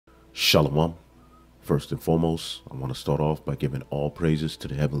Shalom. First and foremost, I want to start off by giving all praises to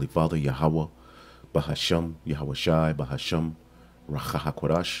the Heavenly Father, Yahweh, Bahasham, Yahweh Shai, Bahasham,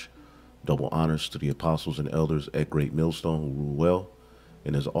 Rachahakwadash. Double honors to the apostles and elders at Great Millstone who rule well.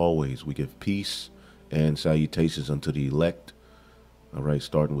 And as always, we give peace and salutations unto the elect. All right,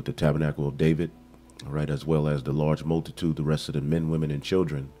 starting with the tabernacle of David. All right, as well as the large multitude, the rest of the men, women, and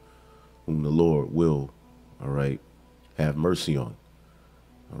children, whom the Lord will, all right, have mercy on.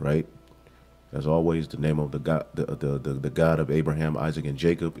 All right. As always, the name of the God, the God of Abraham, Isaac, and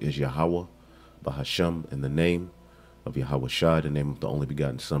Jacob is Yahweh, Bahasham, and the name of Yahweh Shai, the name of the only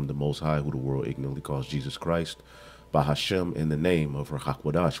begotten Son of the Most High, who the world ignorantly calls Jesus Christ, Bahasham, in the name of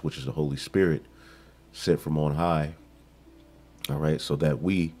Rahakwadash, which is the Holy Spirit, sent from on high. All right, so that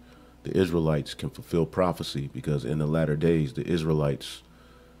we, the Israelites, can fulfill prophecy, because in the latter days, the Israelites,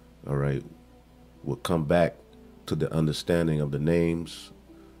 all right, will come back to the understanding of the names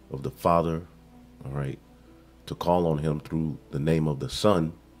of the Father, all right, to call on him through the name of the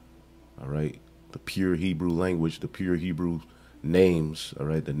Son, all right, the pure Hebrew language, the pure Hebrew names, all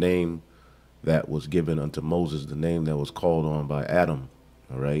right, the name that was given unto Moses, the name that was called on by Adam,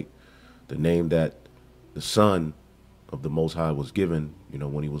 all right, the name that the Son of the Most High was given,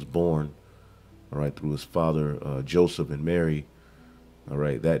 when he was born, all right, through his father, Joseph and Mary, all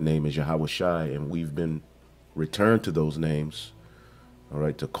right, that name is Yahweh Shai, and we've been returned to those names, all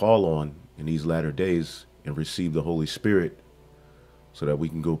right, to call on in these latter days and receive the Holy Spirit so that we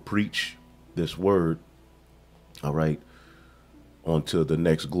can go preach this word, all right, onto the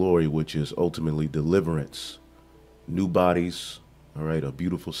next glory, which is ultimately deliverance, new bodies, all right, a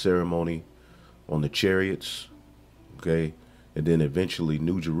beautiful ceremony on the chariots, okay, and then eventually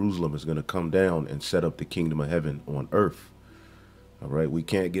New Jerusalem is going to come down and set up the kingdom of heaven on earth, all right. We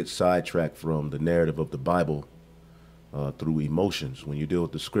can't get sidetracked from the narrative of the Bible through emotions. When you deal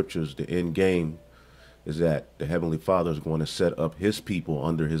with the scriptures, the end game is that the Heavenly Father is going to set up his people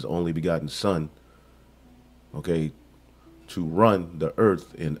under his only begotten Son, okay, to run the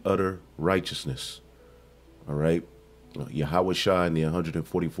earth in utter righteousness. All right. Yahweh Shai and the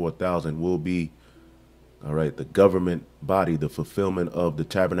 144,000 will be, all right, the government body, the fulfillment of the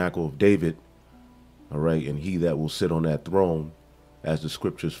tabernacle of David. All right. And he that will sit on that throne, as the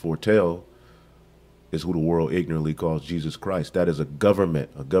scriptures foretell, is who the world ignorantly calls Jesus Christ. That is a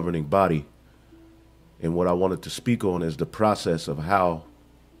government, a governing body. And what I wanted to speak on is the process of how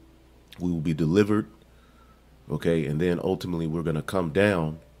we will be delivered, okay? And then ultimately we're going to come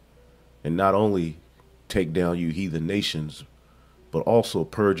down and not only take down you heathen nations, but also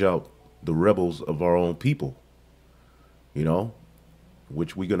purge out the rebels of our own people,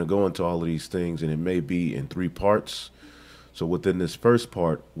 which we're going to go into all of these things, and it may be in 3 parts. So within this first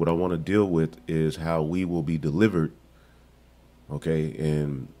part, what I want to deal with is how we will be delivered, okay,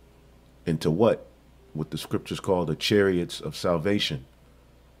 and into what the scriptures call the chariots of salvation.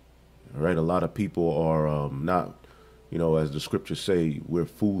 All right, a lot of people are not, as the scriptures say, we're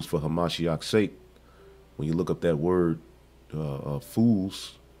fools for Hamashiach's sake. When you look up that word,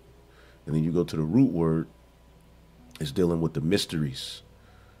 fools, and then you go to the root word, it's dealing with the mysteries,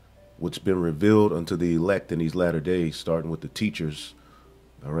 what's been revealed unto the elect in these latter days, starting with the teachers,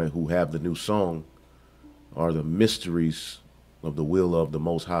 all right, who have the new song, are the mysteries of the will of the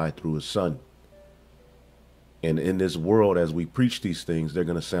Most High through his Son. And in this world, as we preach these things, they're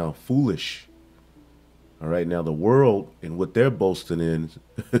going to sound foolish. All right, now the world and what they're boasting in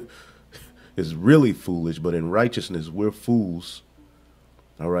is really foolish, but in righteousness, we're fools,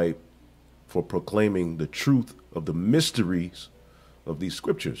 all right, for proclaiming the truth of the mysteries of these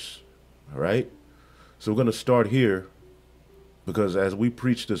scriptures. All right. So we're going to start here, because as we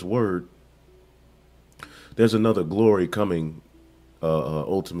preach this word, there's another glory coming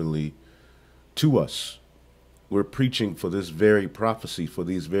ultimately to us. We're preaching for this very prophecy, for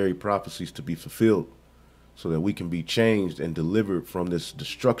these very prophecies to be fulfilled, so that we can be changed and delivered from this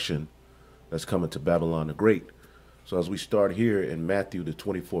destruction that's coming to Babylon the Great. So as we start here in Matthew, the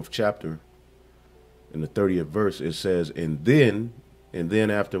 24th chapter, in the 30th verse, it says, and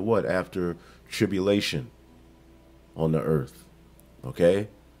then after what? After tribulation on the earth, okay?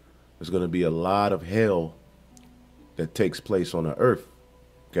 There's going to be a lot of hell that takes place on the earth,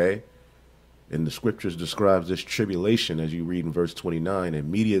 okay? And the scriptures describes this tribulation, as you read in verse 29,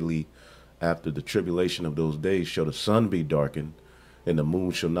 immediately after the tribulation of those days shall the sun be darkened, and the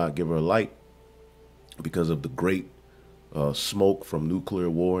moon shall not give her light, because of the great smoke from nuclear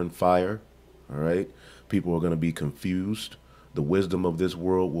war and fire, all right? People are going to be confused. The wisdom of this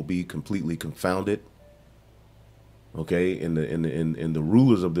world will be completely confounded. Okay, and the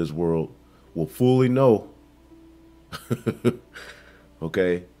rulers of this world will fully know,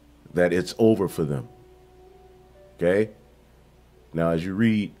 okay, that it's over for them. Okay? Now, as you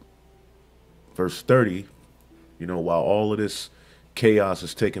read verse 30, while all of this chaos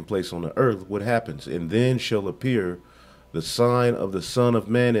is taking place on the earth, what happens? And then shall appear the sign of the Son of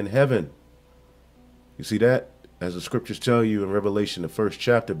Man in heaven. You see that? As the scriptures tell you in Revelation, the first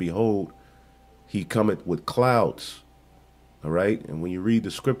chapter, behold, he cometh with clouds. All right? And when you read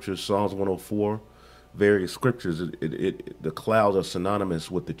the scriptures, Psalms 104, various scriptures, the clouds are synonymous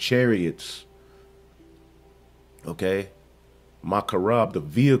with the chariots. Okay? Makarab, the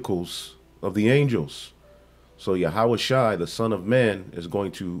vehicles of the angels. So Yahweh Shai, the Son of Man, is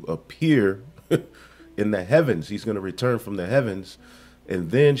going to appear in the heavens. He's going to return from the heavens. And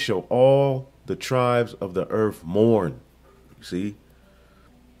then shall all the tribes of the earth mourn. See?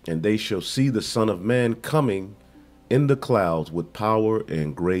 And they shall see the Son of Man coming in the clouds with power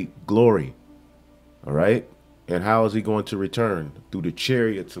and great glory. All right? And how is he going to return? Through the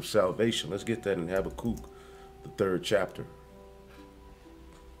chariots of salvation. Let's get that in Habakkuk, the 3rd chapter.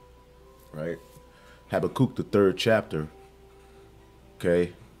 Right? Habakkuk, the 3rd chapter.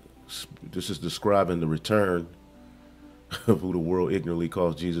 Okay? This is describing the return of who the world ignorantly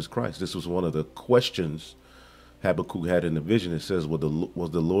calls Jesus Christ. This was one of the questions Habakkuk had in the vision. It says, was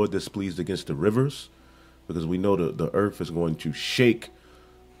the Lord displeased against the rivers? Because we know the earth is going to shake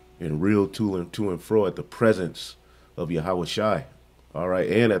and reel to and fro at the presence of Yahweh Shai. All right,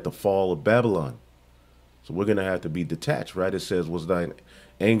 and at the fall of Babylon. So we're going to have to be detached, right? It says, was thine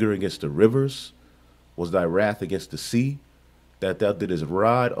anger against the rivers? Was thy wrath against the sea? That thou didst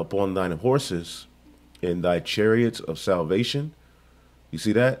ride upon thine horses in thy chariots of salvation? You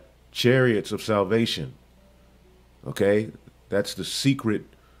see that? Chariots of salvation. Okay? That's the secret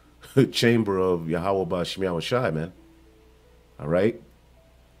chamber of Yahweh Ba'Shem Shai, man. All right?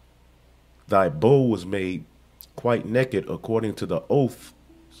 Thy bow was made quite naked according to the oath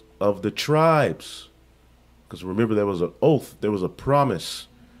of the tribes. Because remember, there was an oath, there was a promise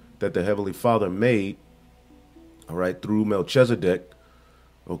that the Heavenly Father made, all right, through Melchizedek,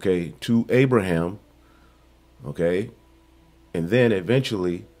 okay, to Abraham, okay, and then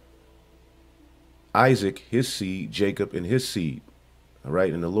eventually Isaac, his seed, Jacob, and his seed, all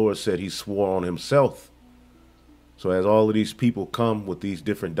right, and the Lord said he swore on himself. So as all of these people come with these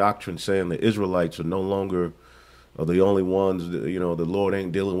different doctrines saying the Israelites are no longer the only ones, the Lord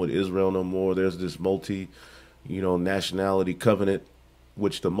ain't dealing with Israel no more. There's this nationality covenant,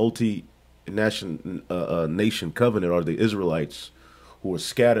 which the nation covenant are the Israelites who are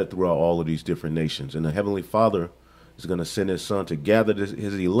scattered throughout all of these different nations. And the Heavenly Father is going to send his son to gather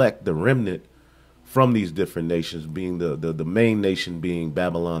his elect, the remnant, from these different nations, being the main nation being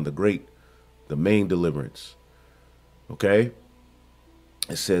Babylon the Great, the main deliverance. Okay?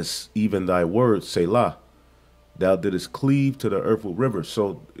 It says, even thy word, Selah, thou didst cleave to the earth with rivers.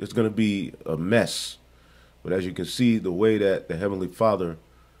 So it's going to be a mess. But as you can see, the way that the Heavenly Father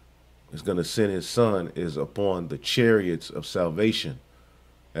is going to send his son is upon the chariots of salvation.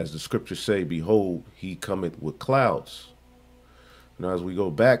 As the scriptures say, behold, he cometh with clouds. Now, as we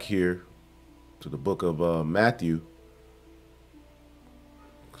go back here to the book of Matthew,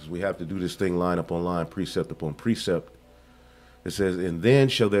 because we have to do this thing line upon line, precept upon precept, it says, and then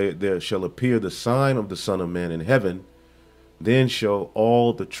there shall appear the sign of the Son of Man in heaven. Then shall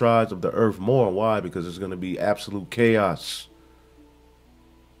all the tribes of the earth mourn. Why? Because it's going to be absolute chaos.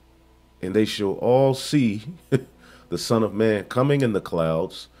 And they shall all see the Son of Man coming in the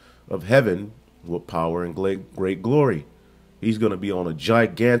clouds of heaven with power and great glory. He's going to be on a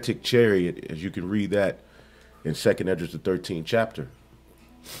gigantic chariot, as you can read that in 2nd Esdras, the 13th chapter.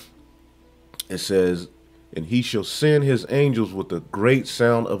 It says, and he shall send his angels with the great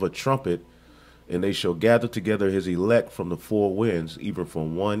sound of a trumpet, and they shall gather together his elect from the four winds, even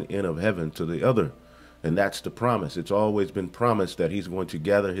from one end of heaven to the other. And that's the promise. It's always been promised that he's going to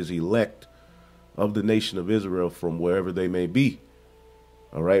gather his elect of the nation of Israel from wherever they may be.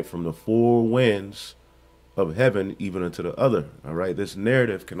 All right, from the four winds of heaven, even unto the other. All right, this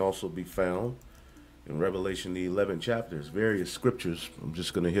narrative can also be found in Revelation, the 11th chapter. There's various scriptures. I'm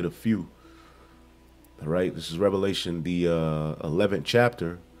just going to hit a few. All right, this is Revelation, the 11th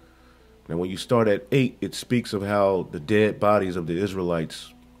chapter. Now, when you start at 8, it speaks of how the dead bodies of the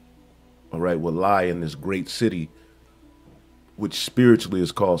Israelites, all right, will lie in this great city, which spiritually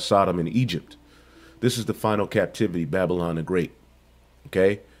is called Sodom and Egypt. This is the final captivity, Babylon the Great,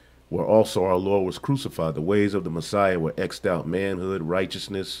 okay, where also our Lord was crucified. The ways of the Messiah were X'd out: manhood,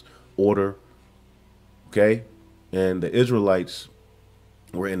 righteousness, order, okay, and the Israelites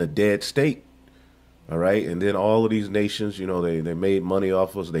were in a dead state. All right. And then all of these nations, they made money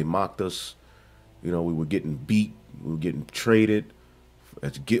off us. They mocked us. We were getting beat. We were getting traded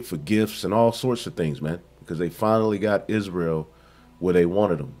as for gifts and all sorts of things, man, because they finally got Israel where they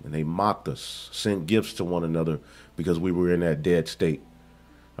wanted them, and they mocked us, sent gifts to one another because we were in that dead state.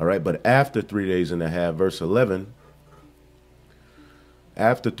 All right, but after 3 days and a half, verse 11,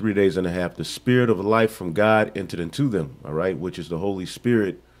 after 3 days and a half, the spirit of life from God entered into them, all right, which is the Holy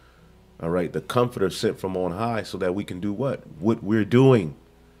Spirit, all right, the comforter sent from on high, so that we can do what? What we're doing.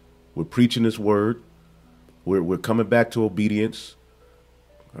 We're preaching this word. We're coming back to obedience.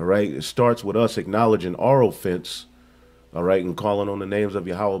 All right. It starts with us acknowledging our offense. All right. And calling on the names of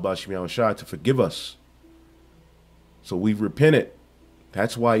Yahweh Bashim Yahushua to forgive us. So we've repented.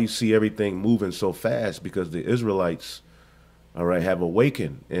 That's why you see everything moving so fast, because the Israelites, all right, have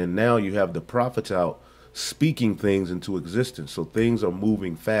awakened. And now you have the prophets out speaking things into existence. So things are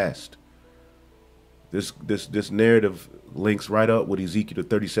moving fast. This narrative links right up with Ezekiel,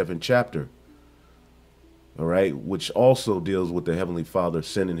 the 37th chapter. All right, which also deals with the Heavenly Father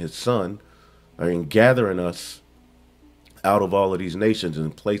sending his son and gathering us out of all of these nations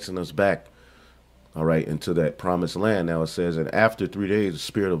and placing us back, all right, into that promised land. Now it says, and after 3 days, the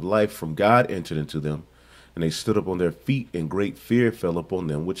spirit of life from God entered into them, and they stood up on their feet, and great fear fell upon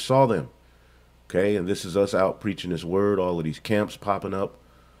them which saw them. Okay, and this is us out preaching this word, all of these camps popping up.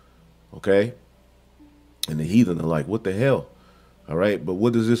 Okay, and the heathen are like, what the hell? All right, but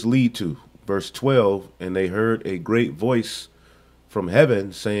what does this lead to? Verse 12, and they heard a great voice from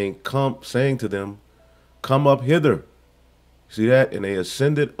heaven saying to them, come up hither. See that? And they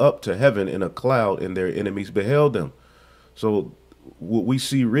ascended up to heaven in a cloud, and their enemies beheld them. So what we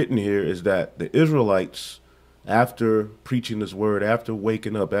see written here is that the Israelites, after preaching this word, after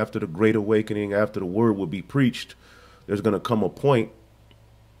waking up, after the great awakening, after the word will be preached, there's going to come a point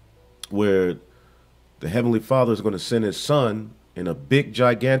where the Heavenly Father is going to send his son in a big,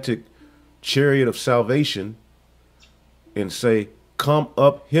 gigantic chariot of salvation and say, come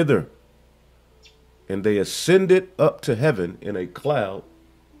up hither. And they ascended up to heaven in a cloud.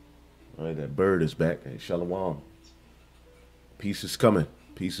 All right, that bird is back. Hey, shalom. Peace is coming.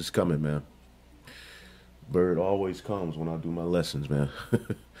 Peace is coming, man. Bird always comes when I do my lessons, man.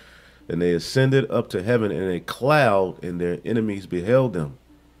 And they ascended up to heaven in a cloud, and their enemies beheld them.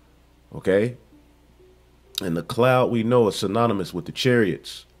 Okay? And the cloud, we know, is synonymous with the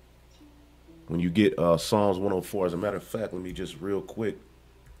chariots. When you get Psalms 104, as a matter of fact, let me just real quick.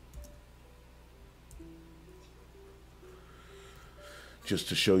 Just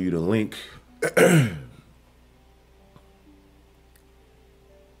to show you the link.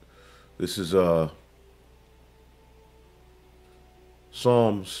 This is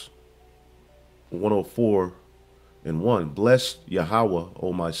Psalms 104 and 1. Bless Yahweh,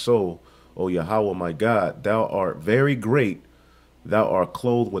 O my soul, O Yahweh my God. Thou art very great. Thou art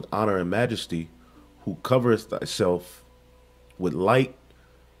clothed with honor and majesty, who coverest thyself with light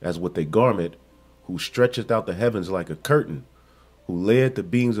as with a garment, who stretcheth out the heavens like a curtain, who layeth the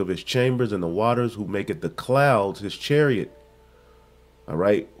beams of his chambers in the waters, who maketh the clouds his chariot. All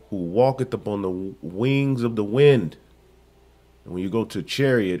right, who walketh upon the wings of the wind. And when you go to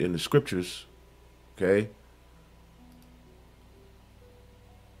chariot in the scriptures, okay,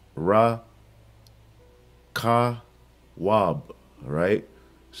 Ra, Ka, Wab. All right, it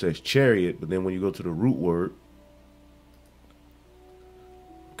says chariot, but then when you go to the root word,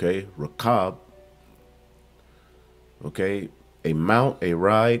 okay, rakab, okay, a mount, a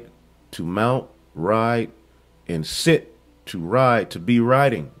ride, to mount, ride, and sit, to ride, to be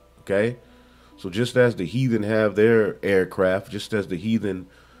riding. Okay, so just as the heathen have their aircraft, just as the heathen,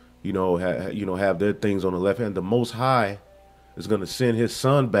 have their things on the left hand, the Most High is going to send his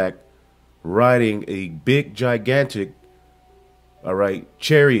son back riding a big, gigantic, all right,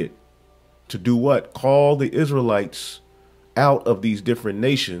 chariot, to do what? Call the Israelites out of these different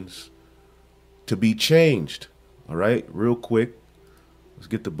nations to be changed. All right, real quick, let's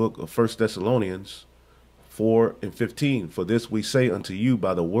get the book of 1 Thessalonians 4 and 15. For this we say unto you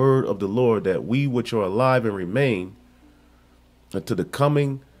by the word of the Lord, that we which are alive and remain unto the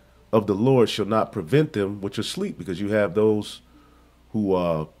coming of the Lord shall not prevent them which are asleep, because you have those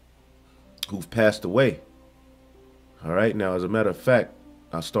who've passed away. All right. Now, as a matter of fact,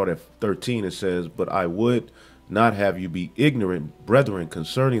 I'll start at 13. It says, but I would not have you be ignorant, brethren,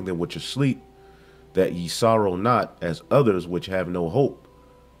 concerning them which are asleep, that ye sorrow not as others which have no hope.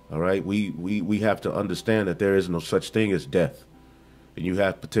 All right. We have to understand that there is no such thing as death. And you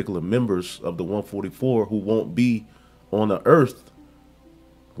have particular members of the 144 who won't be on the earth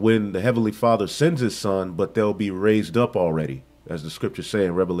when the Heavenly Father sends his son, but they'll be raised up already. As the scriptures say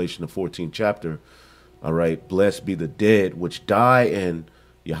in Revelation, the 14th chapter. All right, blessed be the dead which die in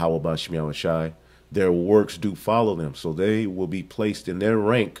Yahweh Bashim Yahushai, their works do follow them. So they will be placed in their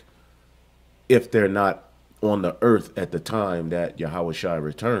rank if they're not on the earth at the time that Yahweh Shai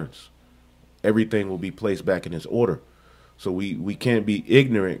returns. Everything will be placed back in its order. So we can't be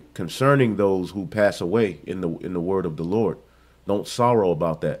ignorant concerning those who pass away in the word of the Lord. Don't sorrow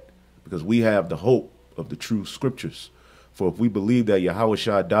about that, because we have the hope of the true scriptures. For if we believe that Yahweh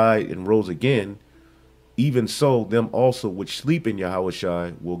Shai died and rose again, even so them also which sleep in Yahweh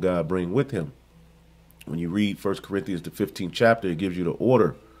Shai will God bring with him. When you read 1 Corinthians, the 15th chapter, it gives you the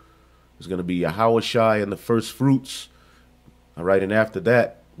order. It's going to be Yahweh Shai and the first fruits. All right, and after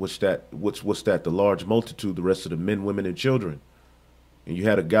that, what's that? The large multitude, the rest of the men, women, and children. And you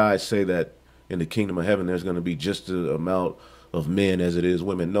had a guy say that in the kingdom of heaven, there's going to be just the amount of men as it is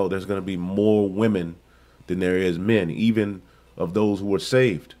women. No, there's going to be more women than there is men, even of those who are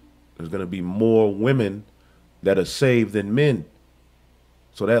saved. There's going to be more women that are saved than men.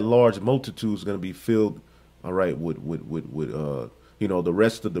 So that large multitude is going to be filled, all right, with you know, the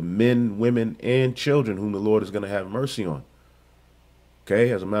rest of the men, women, and children whom the Lord is going to have mercy on.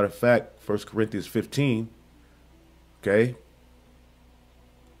 Okay, as a matter of fact, 1 Corinthians 15, okay,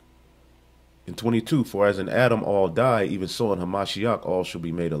 in 22, for as in Adam all die, even so in Hamashiach all shall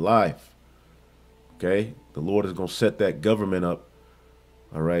be made alive. Okay, the Lord is going to set that government up,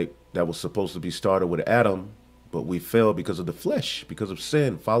 all right, that was supposed to be started with Adam, but we fell because of the flesh, because of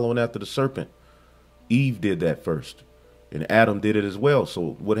sin, following after the serpent. Eve did that first, and Adam did it as well.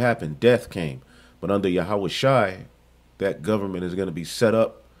 So what happened? Death came. But under Yahweh Shai, that government is going to be set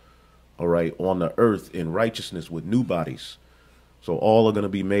up, all right, on the earth in righteousness with new bodies. So all are going to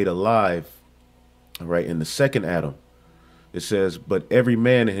be made alive, all right, in the second Adam. It says, but every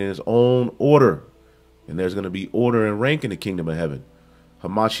man in his own order. And there's going to be order and rank in the kingdom of heaven.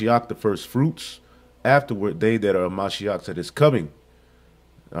 Hamashiach, the first fruits. Afterward, they that are Hamashiach that is coming.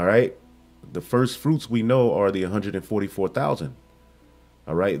 All right. The first fruits we know are the 144,000.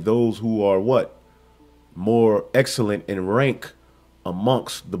 All right. Those who are what? More excellent in rank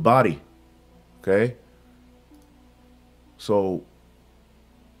amongst the body. Okay. So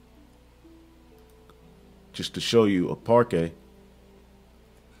just to show you a parquet.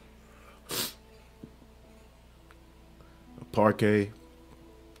 Parquet,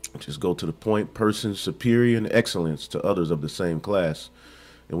 just go to the point, person superior in excellence to others of the same class.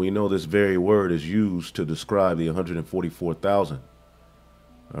 And we know this very word is used to describe the 144,000.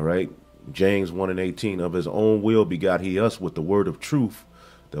 All right. James 1:18, of his own will begot he us with the word of truth,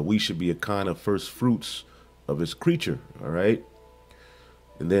 that we should be a kind of first fruits of his creature. All right.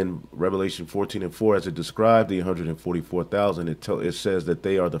 And then Revelation 14:4, as it described the 144,000, it says that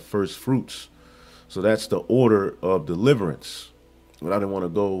they are the first fruits. So that's the order of deliverance. But I didn't want to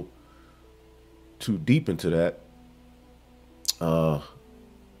go too deep into that.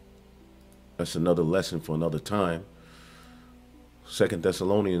 That's another lesson for another time. 2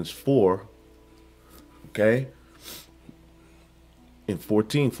 Thessalonians 4, okay, in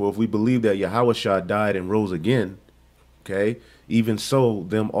 14, for if we believe that Yahweh Shai died and rose again, okay, even so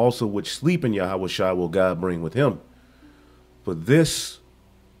them also which sleep in Yahweh Shai will God bring with him. For this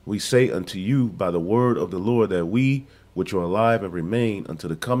we say unto you by the word of the Lord, that we which are alive and remain unto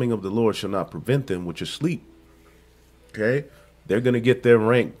the coming of the Lord shall not prevent them which are asleep. Okay, they're going to get their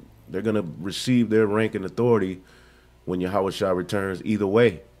rank. They're going to receive their rank and authority when Yahweh Shai returns either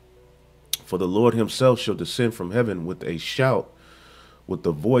way. For the Lord himself shall descend from heaven with a shout, with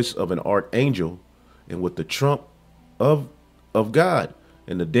the voice of an archangel, and with the trump of God.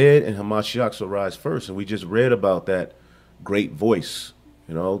 And the dead and Hamashiach shall rise first. And we just read about that great voice.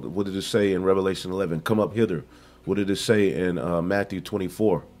 You know, what did it say in Revelation 11? Come up hither. What did it say in Matthew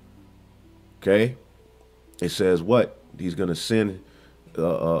 24? Okay. It says what? He's going to send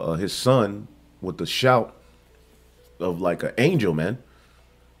his son with the shout of like an angel, man.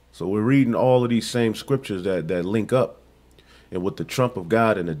 So we're reading all of these same scriptures that link up. And with the trump of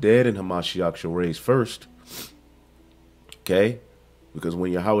God, and the dead and Hamashiach shall raise first. Okay. Because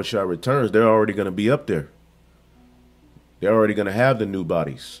when Yahweh Shai returns, they're already going to be up there. They're already going to have the new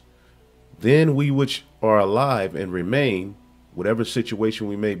bodies. Then we which are alive and remain, whatever situation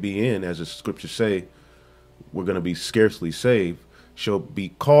we may be in, as the scriptures say, we're going to be scarcely saved, shall be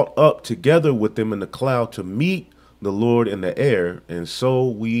caught up together with them in the cloud to meet the Lord in the air. And so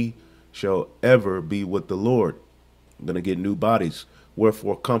we shall ever be with the Lord. I'm going to get new bodies.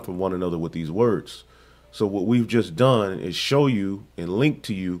 Wherefore comfort one another with these words. So what we've just done is show you and link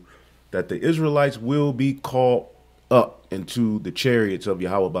to you that the Israelites will be called up into the chariots of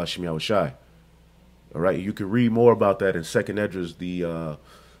Yahweh B'Shem Yahweh Shai. All right, you can read more about that in 2nd Esdras, the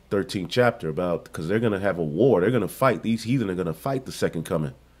 13th chapter, about because they're going to have a war. They're going to fight. These heathen are going to fight the second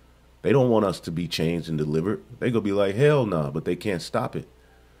coming. They don't want us to be changed and delivered. They gonna be like, hell nah, but they can't stop it.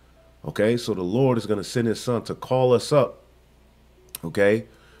 Okay, so the Lord is gonna send his son to call us up. Okay,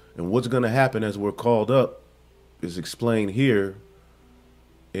 and what's gonna happen as we're called up is explained here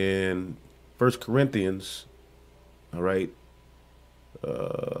in 1 Corinthians. All right,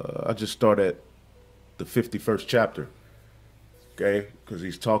 I just start at the 51st chapter. Okay, because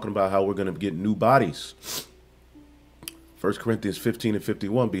he's talking about how we're gonna get new bodies. 1 Corinthians 15 and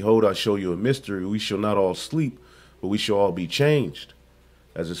 51, behold, I show you a mystery. We shall not all sleep, but we shall all be changed.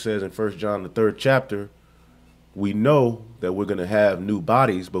 As it says in 1 John, the 3rd chapter, we know that we're going to have new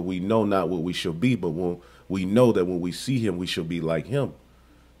bodies, but we know not what we shall be. But we know that when we see him, we shall be like him.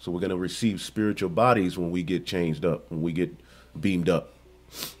 So we're going to receive spiritual bodies when we get changed up, when we get beamed up.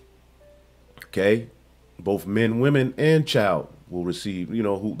 Okay? Both men, women, and child will receive,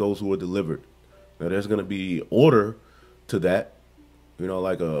 those who are delivered. Now, there's going to be order to that,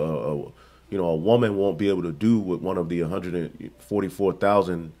 like a woman won't be able to do what one of the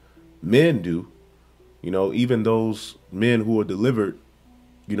 144,000 men do. Even those men who are delivered,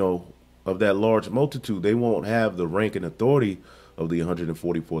 of that large multitude, they won't have the rank and authority of the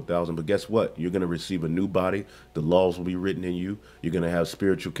 144,000. But guess what? You're going to receive a new body. The laws will be written in you. You're going to have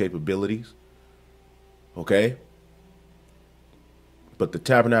spiritual capabilities. Okay? But the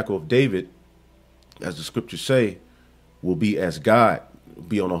tabernacle of David, as the scriptures say, will be as God,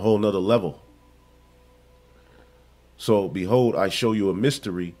 be on a whole nother level. So behold, I show you a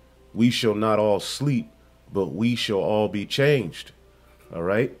mystery. We shall not all sleep, but we shall all be changed. All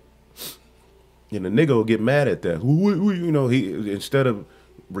right. And the nigga will get mad at that. He, instead of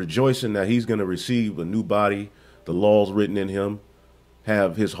rejoicing that he's going to receive a new body, the laws written in him,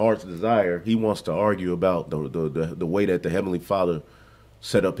 have his heart's desire, he wants to argue about the way that the Heavenly Father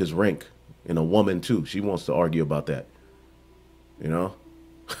set up his rank. And a woman too. She wants to argue about that.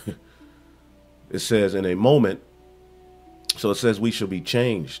 It says in a moment, so it says we shall be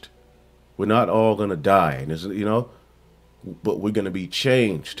changed. We're not all going to die, and but we're going to be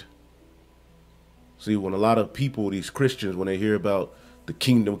changed. See, when a lot of people, these Christians, when they hear about the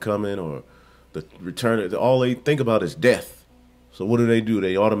kingdom coming or the return, all they think about is death. So what do?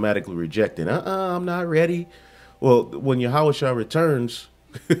 They automatically reject it. I'm not ready. Well, when Yahushua returns,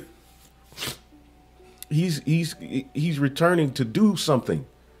 he's returning to do something.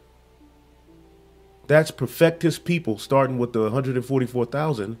 That's perfect his people, starting with the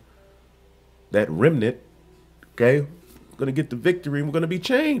 144,000, that remnant. Okay, we're going to get the victory and we're going to be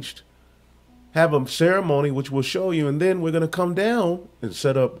changed. Have a ceremony, which we'll show you, and then we're going to come down and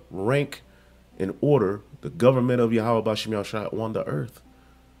set up rank and order, the government of Yahweh Bashim Yahushua on the earth.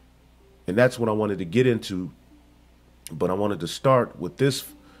 And that's what I wanted to get into. But I wanted to start with this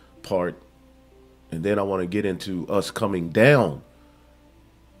part, and then I want to get into us coming down.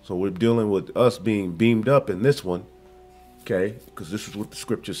 So we're dealing with us being beamed up in this one, okay? Because this is what the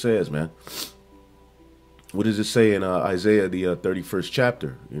scripture says, man. What does it say in Isaiah, the 31st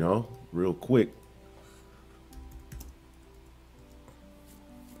chapter, real quick?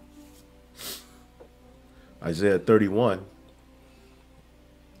 Isaiah 31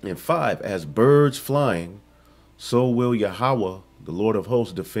 and 5, as birds flying, so will Yahweh, the Lord of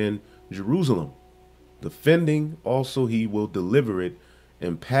hosts, defend Jerusalem. Defending also he will deliver it,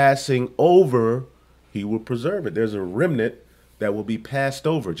 and passing over he will preserve it. There's a remnant that will be passed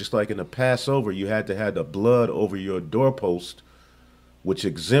over. Just like in the Passover, you had to have the blood over your doorpost, which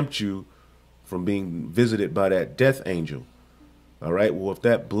exempt you from being visited by that death angel. All right. Well,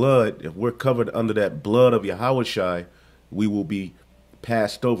 if we're covered under that blood of Yahushai, we will be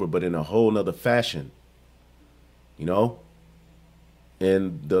passed over, but in a whole nother fashion. And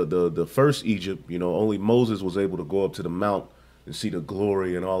the first Egypt, only Moses was able to go up to the mount and see the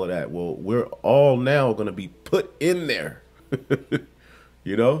glory and all of that. Well, we're all now going to be put in there. We're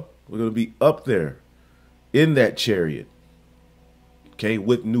going to be up there in that chariot. Okay,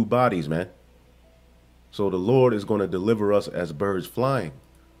 with new bodies, man. So the Lord is going to deliver us as birds flying.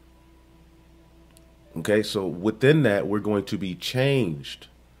 Okay, so within that, we're going to be changed.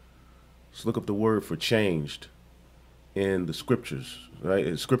 Let's look up the word for changed in the scriptures, right?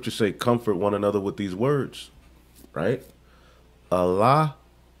 And scriptures say, comfort one another with these words, right? Allah,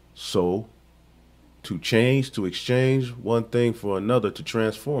 so to change, to exchange one thing for another, to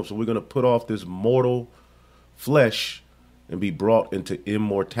transform. So we're going to put off this mortal flesh and be brought into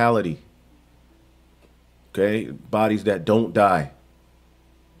immortality. Okay, bodies that don't die,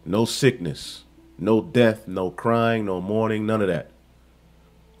 no sickness, no death, no crying, no mourning, none of that.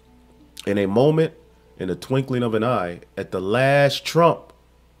 In a moment, in the twinkling of an eye, at the last trump.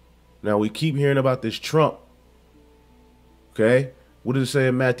 Now we keep hearing about this trump. Okay, What does it say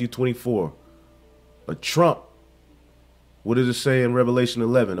in Matthew 24? A trump. What does it say in Revelation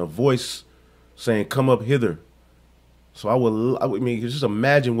 11? A voice saying, come up hither. So I mean, just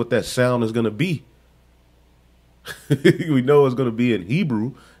imagine what that sound is going to be. We know it's going to be in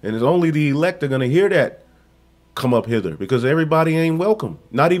Hebrew, and it's only the elect are going to hear that come up hither, because everybody ain't welcome.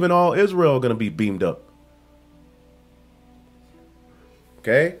 Not even all Israel are going to be beamed up.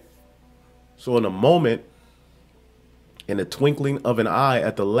 Okay? So in a moment, in the twinkling of an eye,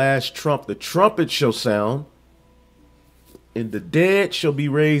 at the last trump, the trumpet shall sound, and the dead shall be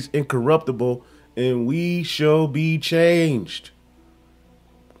raised incorruptible, and we shall be changed.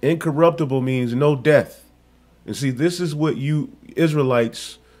 Incorruptible means no death. And see, this is what you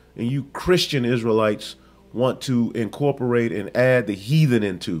Israelites and you Christian Israelites want to incorporate and add the heathen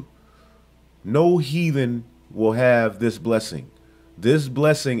into. No heathen will have this blessing. This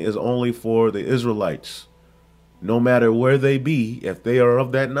blessing is only for the Israelites. No matter where they be, if they are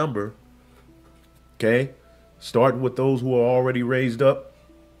of that number, okay? Starting with those who are already raised up,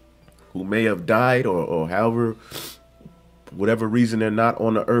 who may have died or however, whatever reason they're not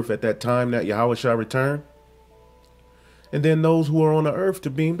on the earth at that time that Yahweh shall return. And then those who are on the earth to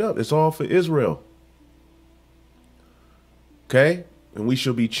beamed up. It's all for Israel. Okay? And we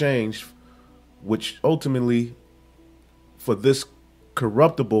shall be changed, which ultimately for this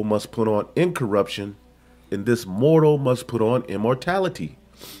corruptible must put on incorruption, and this mortal must put on immortality.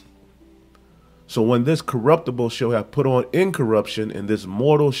 So when this corruptible shall have put on incorruption, and this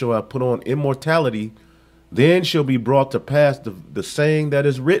mortal shall have put on immortality, then shall be brought to pass the saying that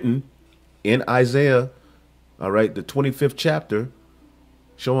is written in Isaiah, all right, the 25th chapter,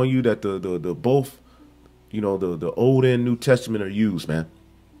 showing you that the both, you know, the Old and New Testament are used, man.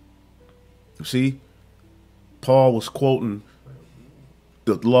 You see, Paul was quoting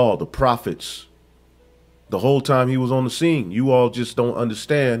the law, the prophets, the whole time he was on the scene. You all just don't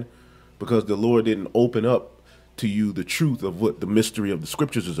understand because the Lord didn't open up to you the truth of what the mystery of the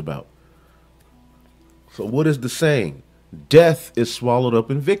scriptures is about. So what is the saying? Death is swallowed up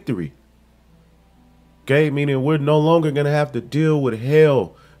in victory. Okay, meaning we're no longer going to have to deal with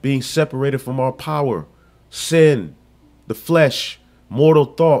hell being separated from our power, sin, the flesh, mortal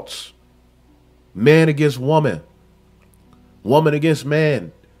thoughts, man against woman, woman against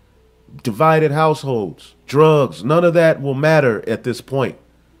man, divided households, drugs. None of that will matter at this point.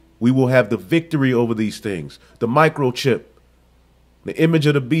 We will have the victory over these things. The microchip, the image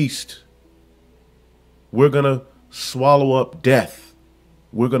of the beast. We're going to swallow up death.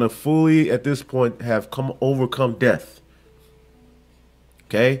 We're going to fully, at this point, have overcome death.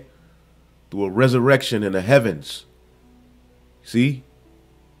 Okay? Through a resurrection in the heavens. See?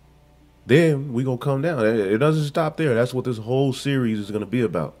 Then we're going to come down. It doesn't stop there. That's what this whole series is going to be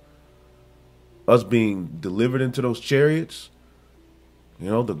about. Us being delivered into those chariots. You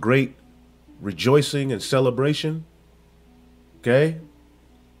know, the great rejoicing and celebration. Okay?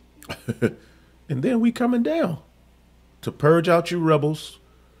 And then we coming down to purge out you rebels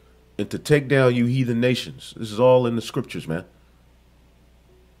and to take down you heathen nations. This is all in the scriptures, man.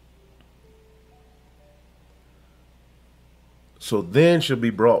 So then shall be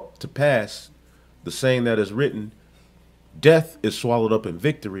brought to pass the saying that is written, death is swallowed up in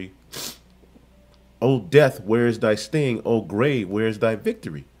victory. O death, where is thy sting? O grave, where is thy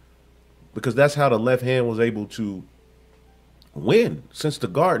victory? Because that's how the left hand was able to win, since the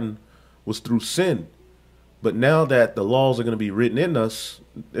garden was through sin. But now that the laws are going to be written in us,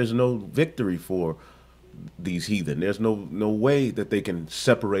 there's no victory for these heathen. There's no way that they can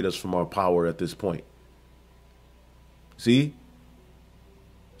separate us from our power at this point. See?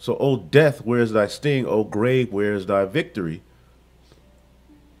 So, O death, where is thy sting? O grave, where is thy victory?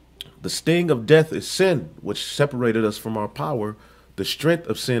 The sting of death is sin, which separated us from our power. The strength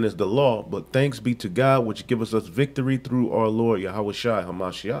of sin is the law. But thanks be to God, which giveth us victory through our Lord Yahweh Shai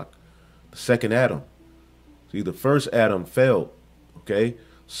HaMashiach, the second Adam. See, the first Adam failed, okay?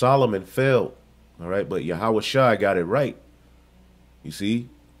 Solomon failed, all right? But Yahweh Shai got it right, you see?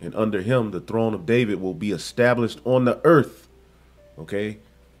 And under him, the throne of David will be established on the earth, okay?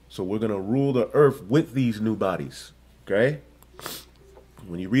 So we're going to rule the earth with these new bodies, okay?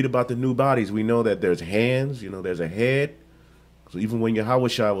 When you read about the new bodies, we know that there's hands, you know, there's a head. So even when Yahweh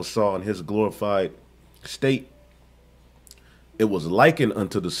Shai was saw in his glorified state, it was likened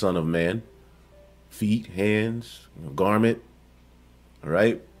unto the Son of Man. Feet, hands, garment, all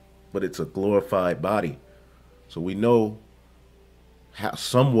right? But it's a glorified body. So we know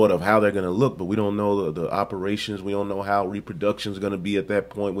somewhat of how they're going to look, but we don't know the operations. We don't know how reproduction is going to be at that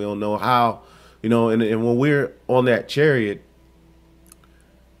point. We don't know how, you know, and when we're on that chariot,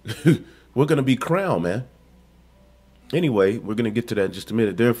 we're going to be crowned, man. Anyway, we're going to get to that in just a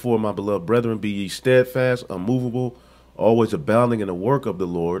minute. Therefore, my beloved brethren, be ye steadfast, unmovable, always abounding in the work of the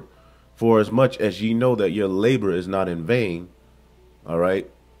Lord, for as much as ye know that your labor is not in vain, all right,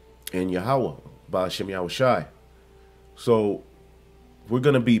 in Yahweh, Ba'ashem Yahushai. So we're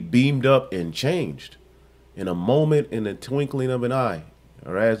going to be beamed up and changed in a moment, in the twinkling of an eye.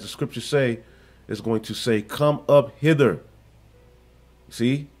 All right, as the scriptures say, it's going to say, come up hither.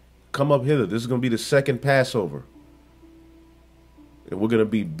 See, come up hither. This is going to be the second Passover. And we're going to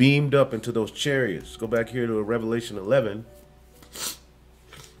be beamed up into those chariots. Go back here to Revelation 11.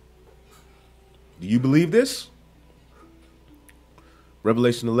 Do you believe this?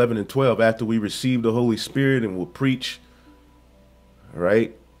 Revelation 11 and 12, after we receive the Holy Spirit and will preach, all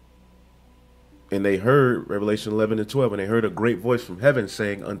right? And they heard, Revelation 11 and 12, and they heard a great voice from heaven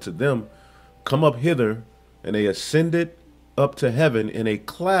saying unto them, come up hither. And they ascended up to heaven in a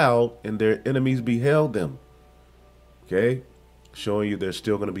cloud, and their enemies beheld them. Okay? Showing you there's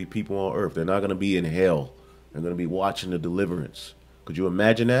still going to be people on earth. They're not going to be in hell. They're going to be watching the deliverance. Could you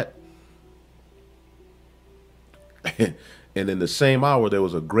imagine that? And in the same hour, there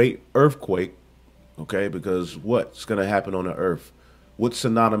was a great earthquake. Okay? Because what's going to happen on the earth? What's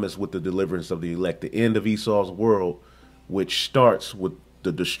synonymous with the deliverance of the elect? The end of Esau's world, which starts with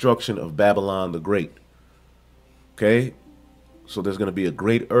the destruction of Babylon the Great. Okay? So there's going to be a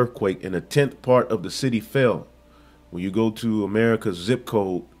great earthquake, and a 10th part of the city fell. When you go to America's zip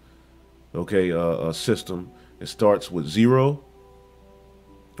code, okay, system, it starts with 0,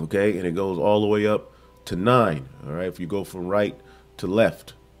 okay, and it goes all the way up to 9, all right, if you go from right to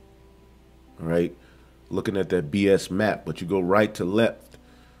left, all right, looking at that BS map, but you go right to left,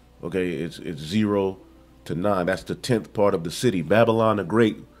 okay, it's 0 to 9. That's the 10th part of the city. Babylon the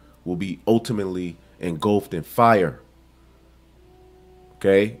Great will be ultimately engulfed in fire,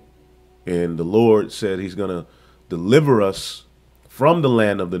 okay, and the Lord said he's going to deliver us from the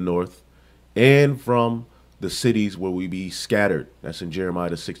land of the north and from the cities where we be scattered. That's in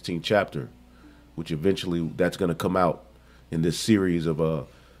Jeremiah the 16th chapter, which eventually that's going to come out in this series of,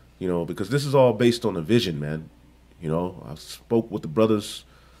 you know, because this is all based on a vision, man. You know, I spoke with the brothers,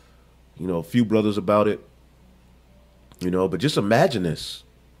 you know, a few brothers about it, you know, but just imagine this,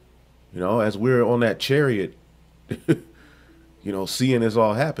 you know, as we're on that chariot, you know, seeing this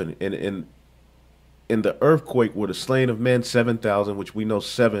all happen. And in the earthquake were the slain of men, 7,000, which we know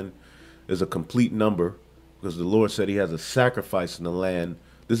 7 is a complete number because the Lord said he has a sacrifice in the land.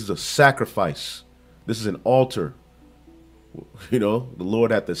 This is a sacrifice. This is an altar. You know, the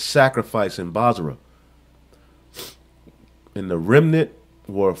Lord had the sacrifice in Basra. And the remnant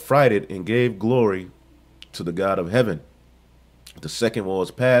were affrighted and gave glory to the God of heaven. The second woe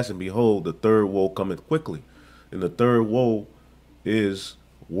is past, and behold, the third woe cometh quickly. And the third woe is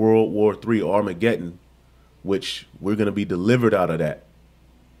World War III, Armageddon, which we're going to be delivered out of that.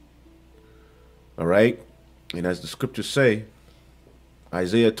 All right. And as the scriptures say,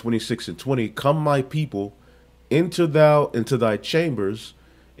 Isaiah 26 and 20, come my people, enter thou into thy chambers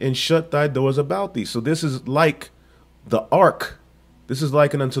and shut thy doors about thee. So this is like the ark. This is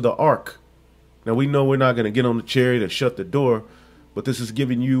likened unto the ark. Now we know we're not going to get on the chariot and shut the door, but this is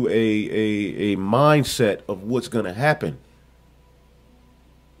giving you a mindset of what's going to happen.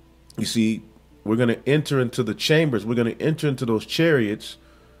 You see, we're going to enter into the chambers. We're going to enter into those chariots,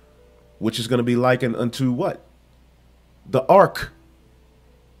 which is going to be likened unto what? The ark.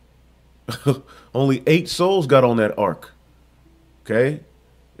 Only 8 souls got on that ark. Okay.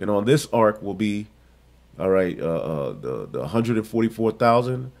 And on this ark will be, all right, the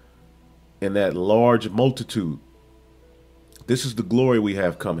 144,000 and that large multitude. This is the glory we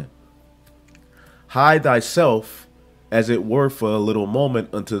have coming. Hide thyself, as it were, for a little moment,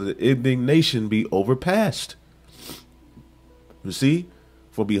 until the indignation be overpast. You see,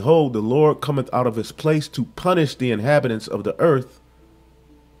 for behold, the Lord cometh out of his place to punish the inhabitants of the earth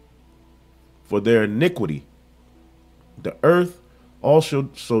for their iniquity. The earth also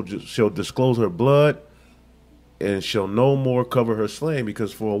shall disclose her blood, and shall no more cover her slain,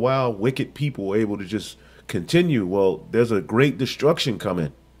 because for a while wicked people were able to just continue. Well, there's a great destruction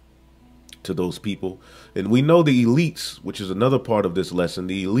coming to those people. And we know the elites, which is another part of this lesson,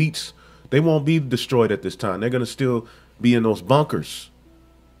 the elites, they won't be destroyed at this time. They're going to still be in those bunkers.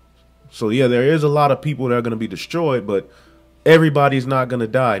 So yeah, there is a lot of people that are going to be destroyed, but everybody's not going to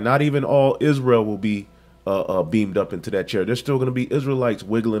die. Not even all Israel will be beamed up into that chair. There's still going to be Israelites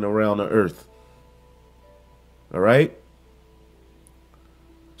wiggling around the earth. All right.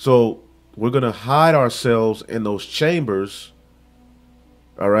 So we're going to hide ourselves in those chambers,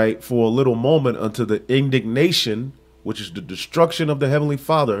 all right, for a little moment until the indignation, which is the destruction of the Heavenly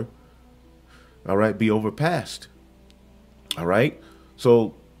Father, all right, be overpassed. All right.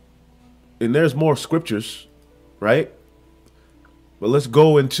 So, and there's more scriptures, right? But let's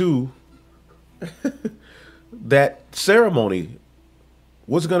go into that ceremony.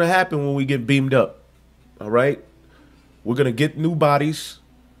 What's going to happen when we get beamed up? All right. We're going to get new bodies.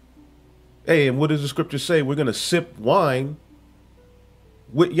 Hey, and what does the scripture say? We're going to sip wine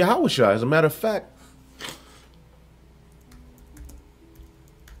with Yahushua. As a matter of fact,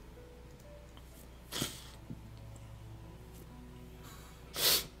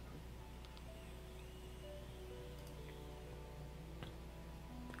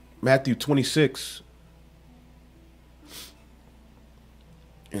 Matthew 26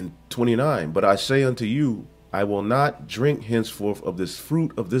 and 29. But I say unto you, I will not drink henceforth of this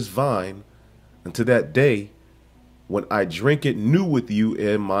fruit of this vine unto that day when I drink it new with you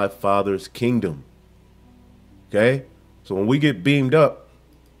in my Father's kingdom. Okay? So when we get beamed up,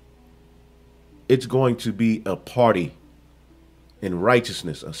 it's going to be a party in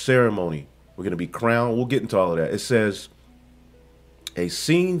righteousness, a ceremony. We're going to be crowned. We'll get into all of that. It says, a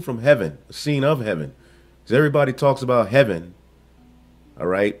scene from heaven, a scene of heaven. Because everybody talks about heaven, all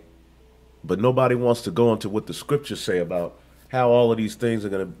right? But nobody wants to go into what the scriptures say about how all of these things are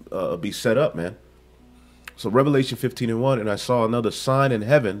going to be set up, man. So Revelation 15:1, and I saw another sign in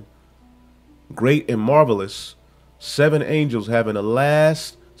heaven, great and marvelous, 7 angels having the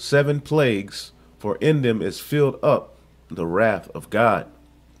last 7 plagues, for in them is filled up the wrath of God.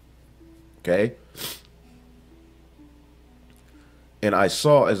 Okay? And I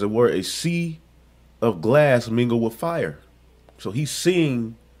saw, as it were, a sea of glass mingled with fire. So he's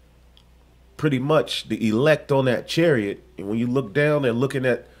seeing pretty much the elect on that chariot. And when you look down, they're looking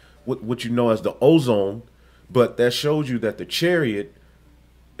at what you know as the ozone. But that shows you that the chariot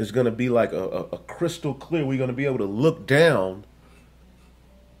is going to be like a crystal clear. We're going to be able to look down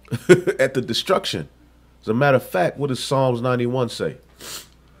at the destruction. As a matter of fact, what does Psalms 91 say?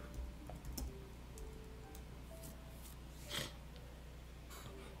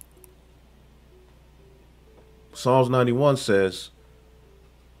 Psalms 91 says,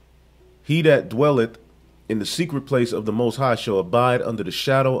 he that dwelleth in the secret place of the Most High shall abide under the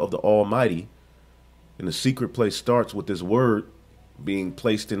shadow of the Almighty. And the secret place starts with this word being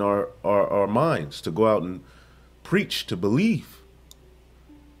placed in our minds to go out and preach, to believe.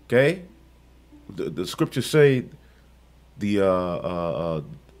 Okay? The scriptures say, I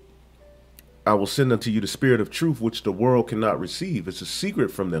will send unto you the spirit of truth, which the world cannot receive. It's a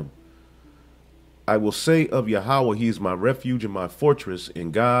secret from them. I will say of Yahweh, he is my refuge and my fortress,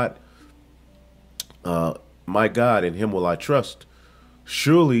 in God, my God, in him will I trust.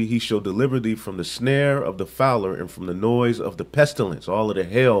 Surely he shall deliver thee from the snare of the fowler and from the noise of the pestilence, all of the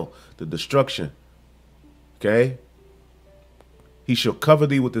hell, the destruction. Okay? He shall cover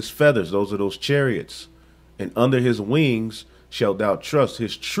thee with his feathers, those are those chariots, and under his wings shalt thou trust.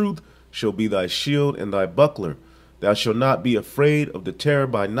 His truth shall be thy shield and thy buckler. Thou shalt not be afraid of the terror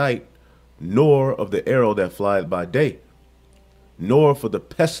by night, nor of the arrow that flieth by day, nor for the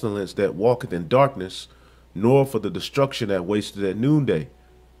pestilence that walketh in darkness, nor for the destruction that wasteth at noonday.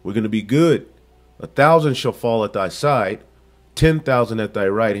 We're going to be good. 1,000 shall fall at thy side, 10,000 at thy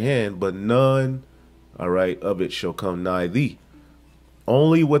right hand, but none, all right, of it shall come nigh thee.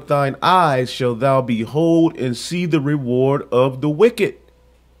 Only with thine eyes shall thou behold and see the reward of the wicked.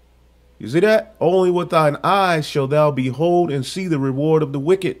 You see that? Only with thine eyes shall thou behold and see the reward of the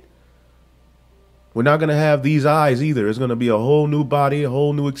wicked. We're not going to have these eyes either. It's going to be a whole new body, a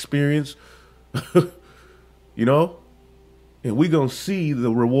whole new experience, you know, and we're going to see the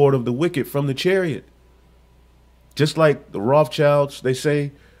reward of the wicked from the chariot. Just like the Rothschilds, they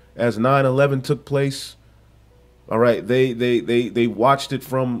say, as 9/11 took place. All right. They watched it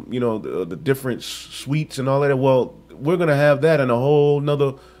from, you know, the different suites and all that. Well, we're going to have that in a whole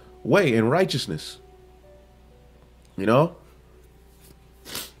nother way in righteousness, you know.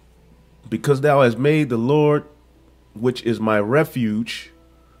 Because thou hast made the Lord, which is my refuge,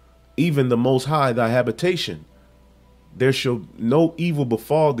 even the Most High, thy habitation. There shall no evil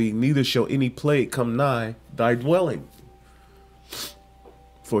befall thee, neither shall any plague come nigh thy dwelling.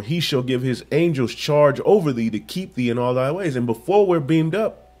 For he shall give his angels charge over thee to keep thee in all thy ways. And before we're beamed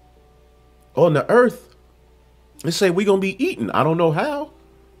up on the earth, it say we're going to be eaten. I don't know how.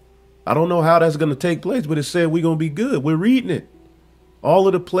 I don't know how that's going to take place, but it said we're going to be good. We're reading it. All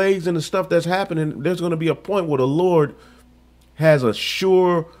of the plagues and the stuff that's happening, there's going to be a point where the Lord has a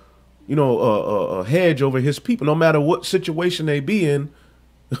sure, you know, a hedge over his people. No matter what situation they be in,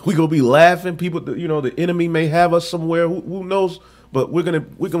 we're going to be laughing. People, you know, the enemy may have us somewhere. Who knows? But we're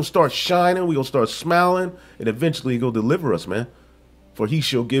going to start shining. We're going to start smiling. And eventually he'll deliver us, man. For he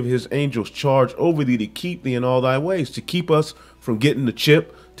shall give his angels charge over thee to keep thee in all thy ways, to keep us from getting the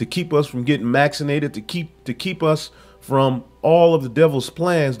chip, to keep us from getting vaccinated, to keep us from all of the devil's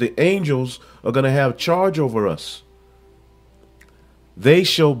plans. The angels are going to have charge over us. They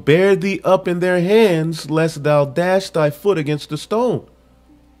shall bear thee up in their hands, lest thou dash thy foot against a stone.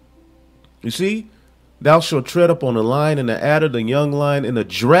 You see, thou shalt tread upon the lion and the adder, the young lion, and the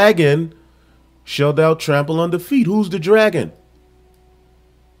dragon shalt thou trample under feet. Who's the dragon?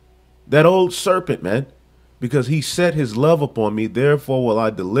 That old serpent, man. Because he set his love upon me, therefore will I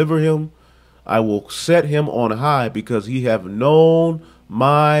deliver him. I will set him on high, because he have known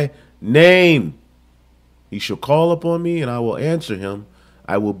my name. He shall call upon me, and I will answer him.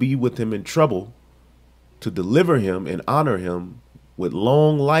 I will be with him in trouble. To deliver him and honor him, with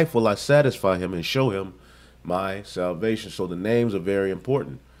long life will I satisfy him and show him my salvation. So the names are very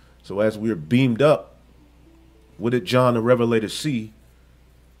important. So as we're beamed up, what did John the Revelator see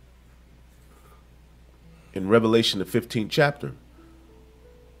in Revelation, the 15th chapter?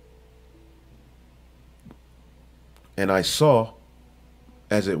 And I saw,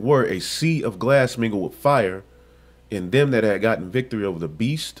 as it were, a sea of glass mingled with fire, in them that had gotten victory over the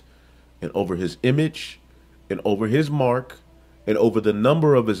beast, and over his image, and over his mark, and over the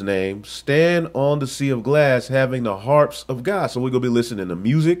number of his name, stand on the sea of glass, having the harps of God. So we're going to be listening to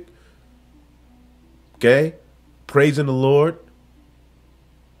music, okay, praising the Lord.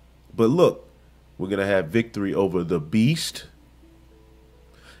 But look, we're going to have victory over the beast,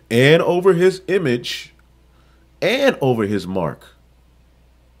 and over his image, and over his mark,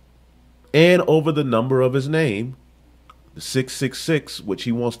 and over the number of his name, the 666, which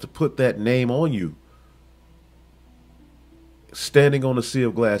he wants to put that name on you. Standing on the sea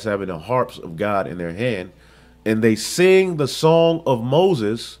of glass, having the harps of God in their hand, and they sing the song of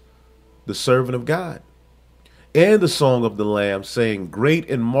Moses, the servant of God, and the song of the Lamb, saying, Great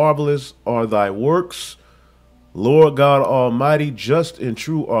and marvelous are thy works, Lord God Almighty. Just and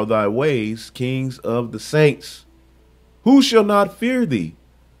true are thy ways, kings of the saints. Who shall not fear thee,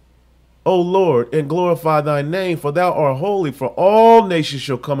 O Lord, and glorify thy name? For thou art holy, for all nations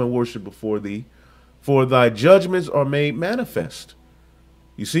shall come and worship before thee, for thy judgments are made manifest.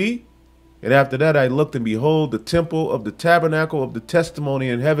 You see? And after that I looked, and behold, the temple of the tabernacle of the testimony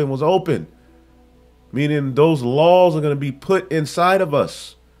in heaven was open. Meaning those laws are going to be put inside of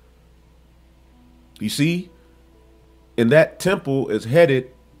us. You see? And that temple is headed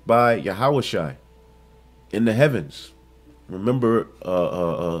by Yahushua in the heavens. Remember,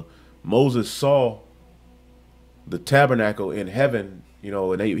 Moses saw the tabernacle in heaven, you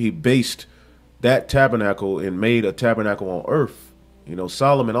know, and he based that tabernacle and made a tabernacle on earth. You know,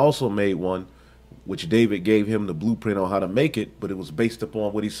 Solomon also made one, which David gave him the blueprint on how to make it, but it was based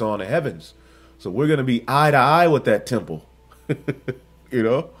upon what he saw in the heavens. So we're going to be eye to eye with that temple, you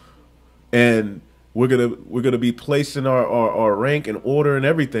know, and we're going to be placed in our rank and order and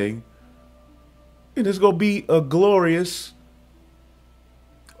everything. And it's going to be a glorious,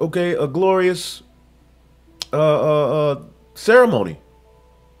 ceremony,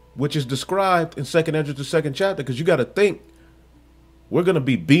 which is described in 2nd Ezra, the 2nd chapter. Because you got to think, we're going to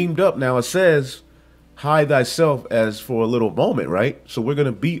be beamed up. Now it says, hide thyself as for a little moment, right? So we're going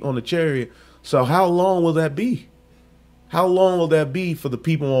to be on the chariot. So how long will that be? How long will that be for the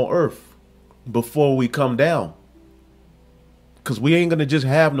people on earth before we come down? Because we ain't going to just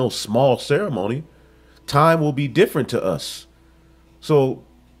have no small ceremony. Time will be different to us. So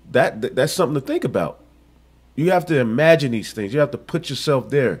that's something to think about. You have to imagine these things. You have to put yourself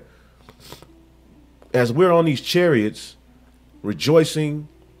there. As we're on these chariots, rejoicing,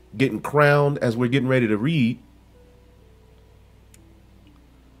 getting crowned, as we're getting ready to read,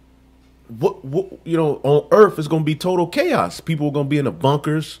 what you know, on earth is going to be total chaos. People are going to be in the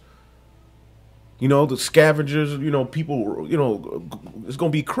bunkers. You know, the scavengers, you know, people, you know, it's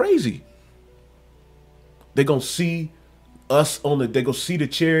going to be crazy. They're going to see us they're going to see the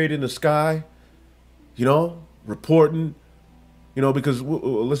chariot in the sky, you know, reporting, you know, because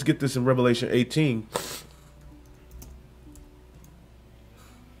let's get this in Revelation 18.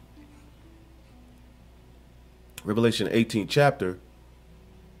 Revelation 18 chapter.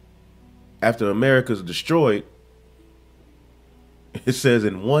 After America's destroyed, it says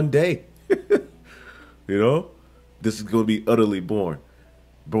in one day, you know, this is going to be utterly burned.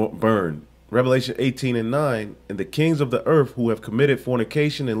 Revelation 18:9, and the kings of the earth who have committed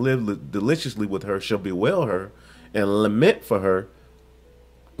fornication and lived deliciously with her shall bewail her and lament for her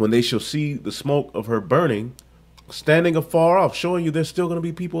when they shall see the smoke of her burning, standing afar off, showing you there's still going to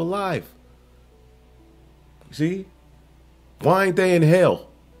be people alive. See? Why ain't they in hell?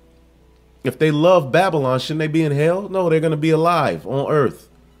 If they love Babylon, shouldn't they be in hell? No, they're going to be alive on earth,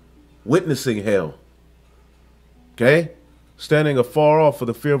 witnessing hell. Okay? Standing afar off for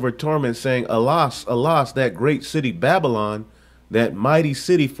the fear of her torment, saying, Alas, alas, that great city Babylon, that mighty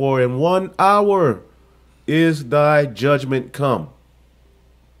city, for in 1 hour is thy judgment come.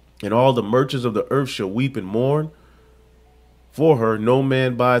 And all the merchants of the earth shall weep and mourn for her. No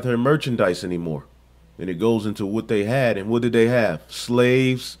man buyeth her merchandise anymore. And it goes into what they had. And what did they have?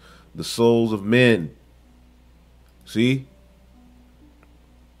 Slaves, the souls of men. See?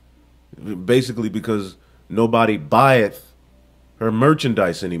 Basically because nobody buyeth her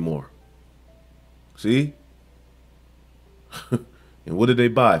merchandise anymore. See? And what did they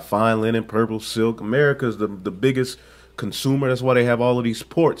buy? Fine linen, purple, silk. America's the biggest consumer. That's why they have all of these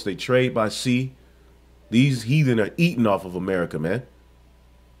ports. They trade by sea. These heathen are eating off of America, man.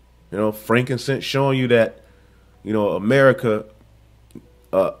 You know, frankincense showing you that, you know, America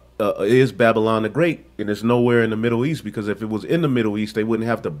is Babylon the Great, and it's nowhere in the Middle East, because if it was in the Middle East, they wouldn't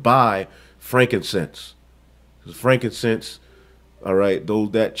have to buy frankincense. Because frankincense, all right,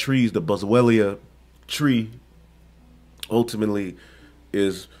 that trees, the boswellia tree, ultimately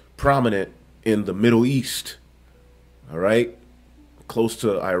is prominent in the Middle East, all right, close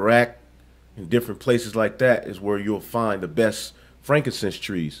to Iraq and different places like that is where you'll find the best frankincense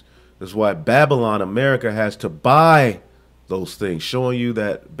trees. That's why Babylon, America, has to buy those things, showing you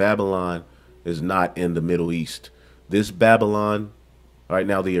that Babylon is not in the Middle East. This Babylon, all right,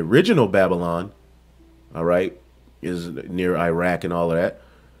 now the original Babylon, all right, is near Iraq and all of that,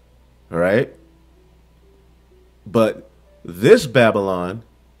 all right, but this Babylon,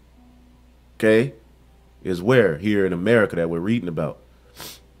 okay, is where? Here in America that we're reading about.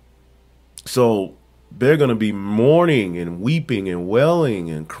 So they're going to be mourning and weeping and wailing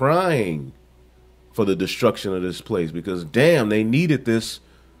and crying for the destruction of this place, because damn, they needed this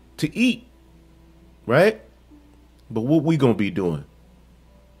to eat, right? But what we going to be doing?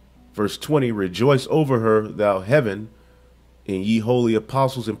 Verse 20, rejoice over her, thou heaven, and ye holy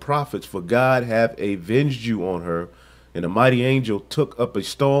apostles and prophets, for God hath avenged you on her. And the mighty angel took up a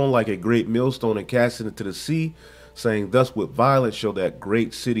stone like a great millstone and cast it into the sea, saying, thus with violence shall that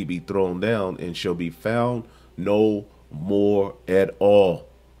great city be thrown down, and shall be found no more at all.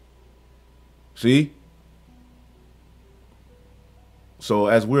 See? So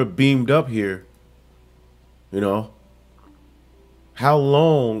as we're beamed up here, you know, how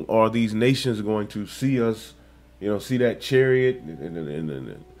long are these nations going to see us, you know, see that chariot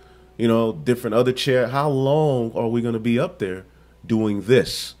and you know, different other chair? How long are we going to be up there doing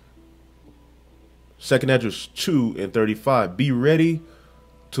this? 2nd Esdras 2:35. Be ready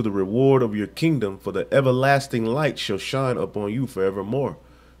to the reward of your kingdom, for the everlasting light shall shine upon you forevermore.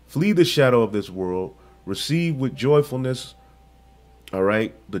 Flee the shadow of this world. Receive with joyfulness, all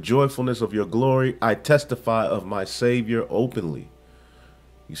right, the joyfulness of your glory. I testify of my Savior openly.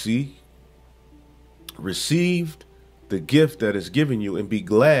 You see, received the gift that is given you, and be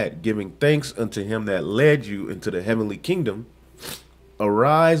glad, giving thanks unto him that led you into the heavenly kingdom.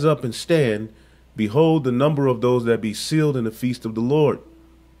 Arise up and stand. Behold the number of those that be sealed in the feast of the Lord,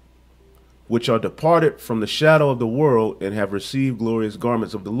 which are departed from the shadow of the world, and have received glorious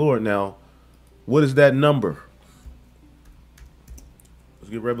garments of the Lord. Now, what is that number? Let's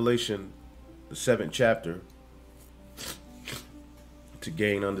get Revelation, the 7th chapter, to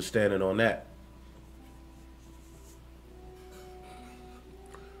gain understanding on that.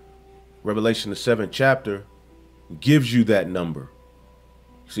 Revelation, the 7th chapter, gives you that number.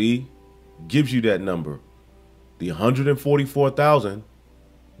 See? Gives you that number. The 144,000,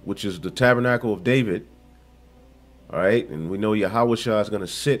 which is the tabernacle of David. All right? And we know Yahushua is going to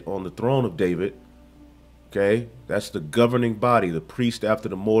sit on the throne of David. Okay? That's the governing body, the priest after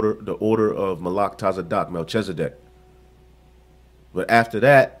the order of Melchizedek. But after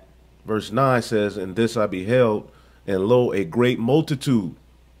that, verse 9 says, and this I beheld, and lo, a great multitude,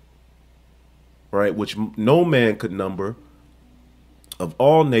 right, which no man could number, of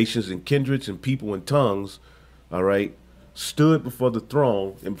all nations and kindreds and people and tongues, all right, stood before the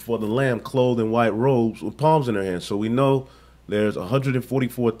throne and before the Lamb, clothed in white robes with palms in their hands. So we know there's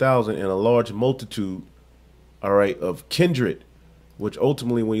 144,000 and a large multitude, all right, of kindred, which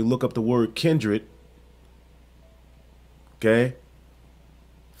ultimately, when you look up the word kindred, okay,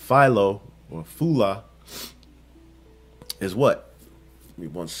 philo or phula is what? Give me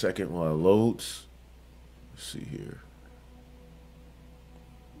 1 second while it loads. Let's see here.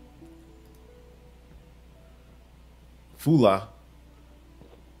 Phula,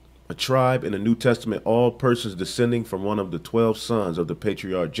 a tribe in the New Testament, all persons descending from one of the 12 sons of the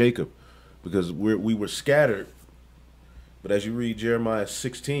patriarch Jacob, because we were scattered. But as you read Jeremiah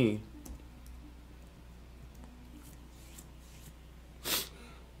 16,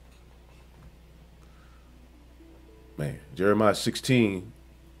 Man, Jeremiah 16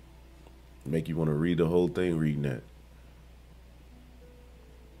 make you want to read the whole thing reading that.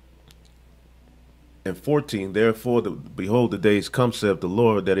 And 14, therefore, behold, the days come, saith the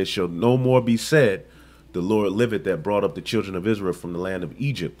Lord, that it shall no more be said, the Lord liveth that brought up the children of Israel from the land of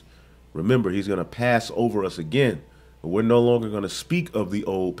Egypt. Remember, he's going to pass over us again. But we're no longer going to speak of the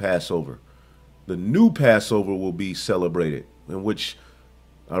old Passover. The new Passover will be celebrated, in which,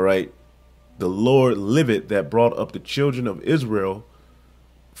 all right, the Lord liveth that brought up the children of Israel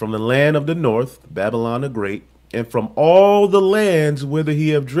from the land of the north, Babylon the Great, and from all the lands whither he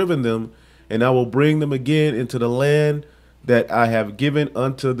have driven them, and I will bring them again into the land that I have given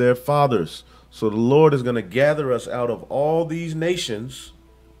unto their fathers. So the Lord is going to gather us out of all these nations.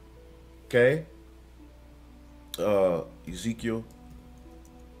 Okay. Ezekiel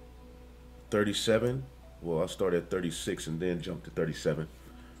 37. Well, I'll start at 36 and then jump to 37.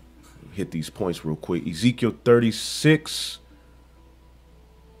 Hit these points real quick. Ezekiel 36.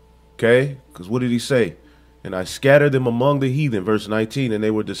 Okay. Because what did he say? And I scattered them among the heathen, verse 19, and they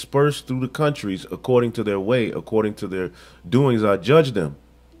were dispersed through the countries according to their way, according to their doings I judged them.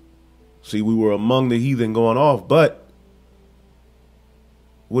 See, we were among the heathen going off, but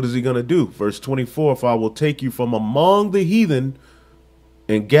what is he going to do? Verse 24, for I will take you from among the heathen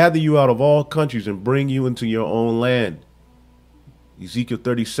and gather you out of all countries and bring you into your own land. Ezekiel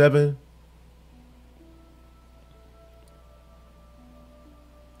 37.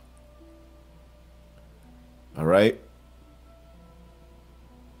 All right.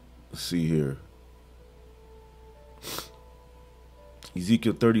 Let's see here.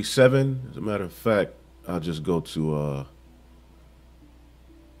 Ezekiel 37. As a matter of fact, I'll just go to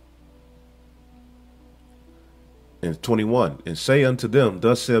and 21. And say unto them,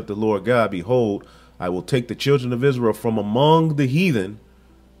 thus saith the Lord God, behold, I will take the children of Israel from among the heathen,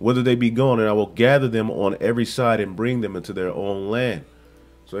 whither they be gone, and I will gather them on every side and bring them into their own land.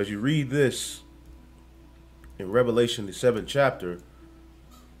 So as you read this, in Revelation, the 7th chapter,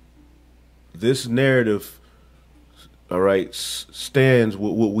 this narrative, all right, stands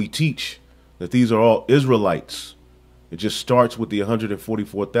with what we teach, that these are all Israelites. It just starts with the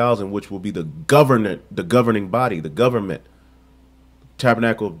 144,000, which will be the governing body, the government,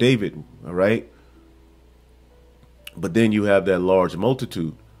 tabernacle of David, all right? But then you have that large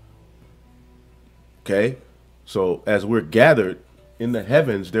multitude, okay? So as we're gathered in the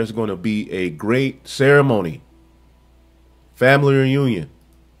heavens, there's going to be a great ceremony. Family reunion.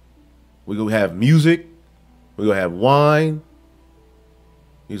 We're going to have music. We're going to have wine.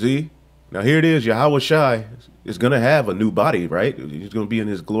 You see? Now here it is. Yahweh Shai is going to have a new body, right? He's going to be in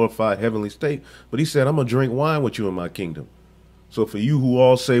his glorified heavenly state. But he said, I'm going to drink wine with you in my kingdom. So for you who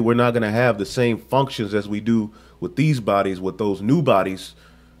all say we're not going to have the same functions as we do with these bodies, with those new bodies,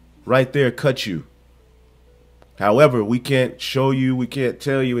 right there, cut you. However, we can't show you, we can't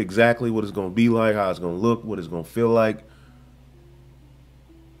tell you exactly what it's going to be like, how it's going to look, what it's going to feel like.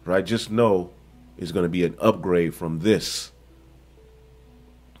 Right? Just know it's going to be an upgrade from this.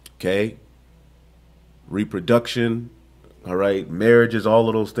 Okay? Reproduction, all right? Marriages, all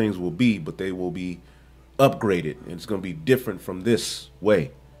of those things will be, but they will be upgraded. And it's going to be different from this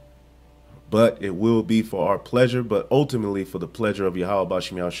way. But it will be for our pleasure, but ultimately for the pleasure of Yahweh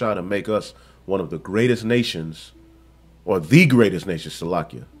Bashim Yahushua to make us one of the greatest nations, or the greatest nation,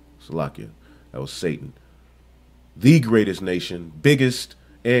 Salakia. That was Satan. The greatest nation, biggest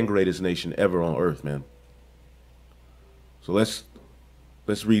and greatest nation ever on earth, man. So let's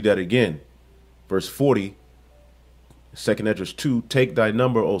read that again. Verse 40, 2nd Esdras 2, take thy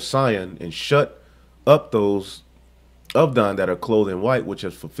number, O Sion, and shut up those of thine that are clothed in white, which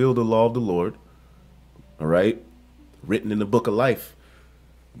has fulfilled the law of the Lord. All right. Written in the book of life.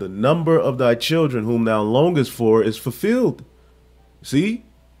 The number of thy children whom thou longest for is fulfilled. See?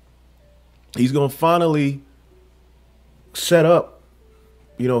 He's going to finally set up,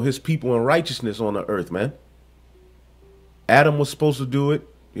 you know, his people in righteousness on the earth, man. Adam was supposed to do it,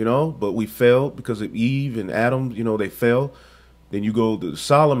 you know, but we failed because of Eve and Adam, you know, they fell. Then you go to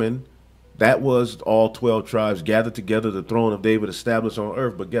Solomon. That was all 12 tribes gathered together, the throne of David established on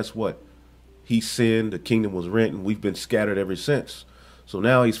earth. But guess what? He sinned, the kingdom was rent, and we've been scattered ever since. So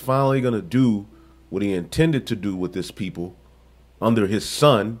now he's finally going to do what he intended to do with this people under his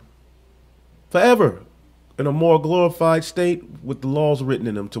son forever in a more glorified state with the laws written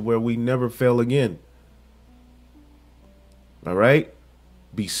in them to where we never fail again. All right.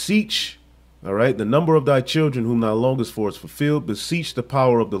 Beseech. All right. The number of thy children whom thou longest for is fulfilled. Beseech the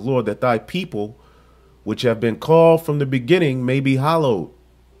power of the Lord that thy people, which have been called from the beginning, may be hallowed.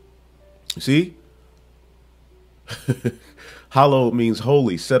 You see? Hallowed means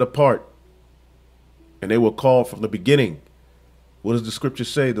holy, set apart. and they were called from the beginning. What does the scripture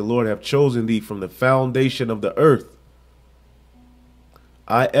say? The Lord have chosen thee from the foundation of the earth.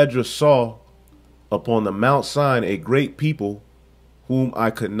 I, Edras, saw upon the Mount Sinai a great people whom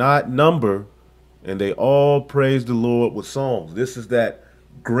I could not number, and they all praised the Lord with songs. This is that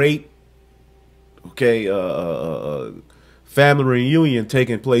great, family reunion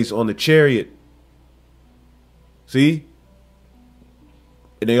taking place on the chariot. See?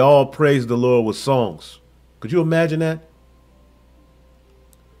 And they all praised the Lord with songs. Could you imagine that?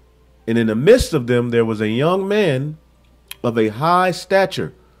 And in the midst of them, there was a young man of a high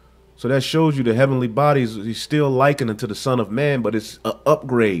stature. So that shows you the heavenly bodies. He's still likened unto the Son of Man, but it's an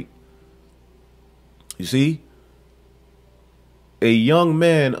upgrade. You see? A young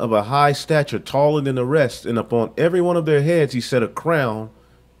man of a high stature, taller than the rest, and upon every one of their heads he set a crown,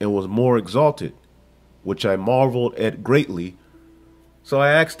 and was more exalted, which I marveled at greatly. So I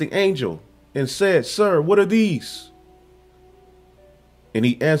asked the angel and said, Sir, what are these? And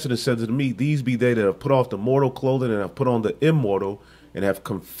he answered and said to me, These be they that have put off the mortal clothing and have put on the immortal, and have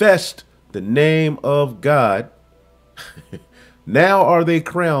confessed the name of God. Now are they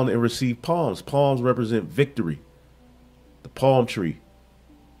crowned and receive palms. Palms represent victory. The palm tree.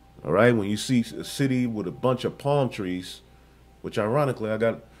 All right. When you see a city with a bunch of palm trees, which ironically, I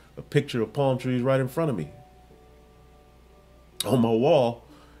got a picture of palm trees right in front of me on my wall.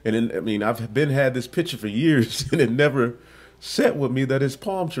 And then, I mean, I've had this picture for years and it never set with me that it's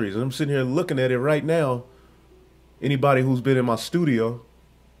palm trees. And I'm sitting here looking at it right now. Anybody who's been in my studio,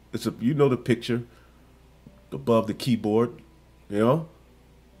 you know the picture above the keyboard, you know?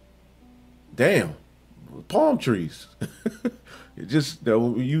 Damn, palm trees. It just,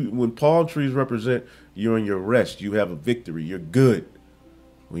 when palm trees represent you're in your rest, you have a victory, you're good.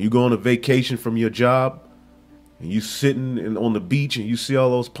 When you go on a vacation from your job and you sitting on the beach and you see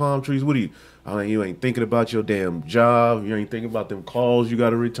all those palm trees, what do you? I mean, you ain't thinking about your damn job. You ain't thinking about them calls you got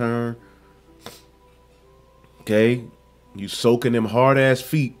to return. Okay, you soaking them hard ass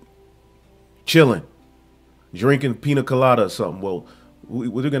feet, chilling, drinking pina colada or something. Well,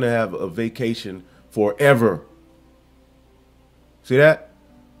 we're gonna have a vacation forever. See that?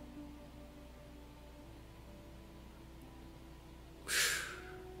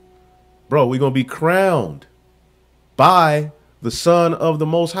 Bro, we're gonna be crowned by the Son of the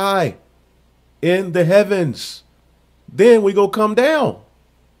Most High in the heavens. Then we go come down.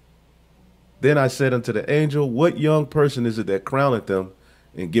 Then I said unto the angel, What young person is it that crowneth them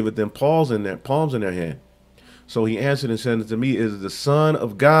and giveth them palms in their hand? So he answered and said unto me, It is the Son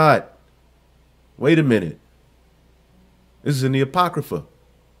of God. Wait a minute. This is in the Apocrypha.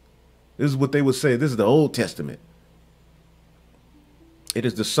 This is what they would say. This is the Old Testament. It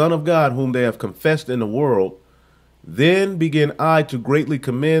is the Son of God whom they have confessed in the world. Then began I to greatly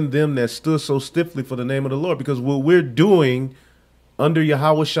commend them that stood so stiffly for the name of the Lord. Because what we're doing under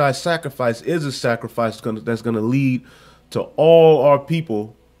Yahweh sacrifice is a sacrifice that's going to lead to all our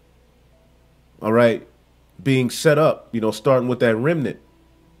people, all right, being set up, starting with that remnant.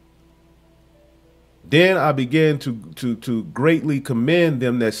 Then I began to greatly commend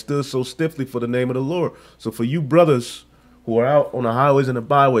them that stood so stiffly for the name of the Lord. So for you brothers who are out on the highways and the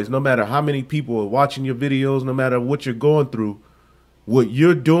byways, no matter how many people are watching your videos, no matter what you're going through, what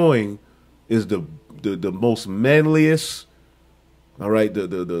you're doing is the most manliest, all right,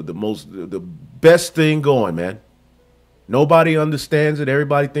 the best thing going, man. Nobody understands it.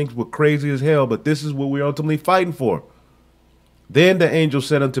 Everybody thinks we're crazy as hell, but this is what we're ultimately fighting for. Then the angel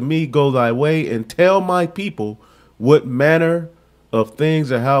said unto me, Go thy way and tell my people what manner of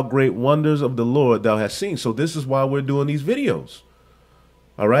things and how great wonders of the Lord thou hast seen. So this is why we're doing these videos.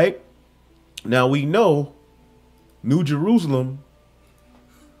 All right. Now we know New Jerusalem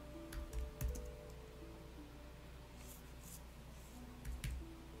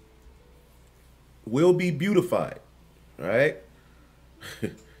will be beautified. All right.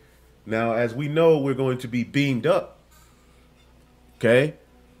 Now, as we know, we're going to be beamed up. Okay.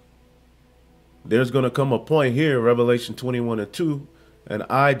 There's going to come a point here, Revelation 21:2, and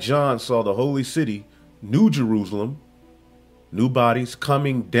I, John, saw the holy city, New Jerusalem, new bodies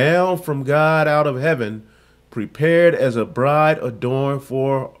coming down from God out of heaven, prepared as a bride adorned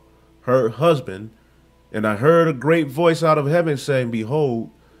for her husband. And I heard a great voice out of heaven saying, Behold,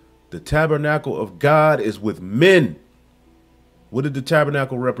 the tabernacle of God is with men. What did the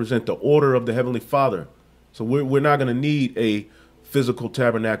tabernacle represent? The order of the Heavenly Father. So we're not going to need a physical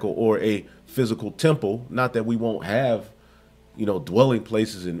tabernacle or a physical temple. Not that we won't have, dwelling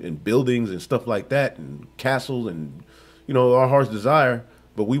places and buildings and stuff like that and castles and, our heart's desire.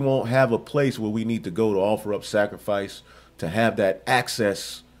 But we won't have a place where we need to go to offer up sacrifice, to have that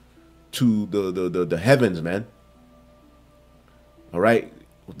access, to the heavens, man. All right.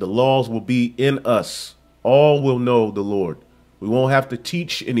 The laws will be in us. All will know the Lord. We won't have to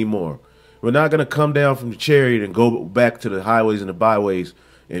teach anymore. We're not going to come down from the chariot and go back to the highways and the byways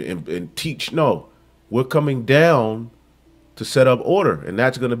and teach. No, we're coming down to set up order. And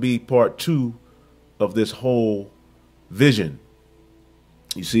that's going to be part 2 of this whole vision.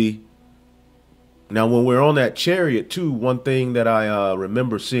 You see? Now, when we're on that chariot, too, one thing that I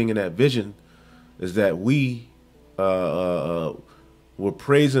remember seeing in that vision is that we were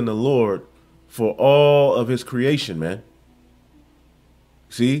praising the Lord for all of his creation, man.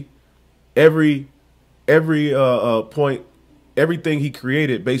 See? Every point, everything he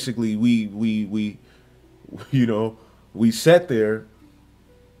created, basically, we sat there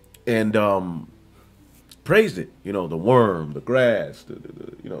and praised it. You know, the worm, the grass,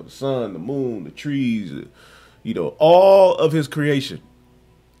 the sun, the moon, the trees, all of his creation.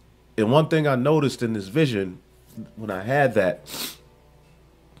 And one thing I noticed in this vision when I had that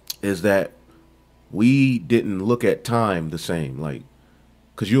is that we didn't look at time the same. Like,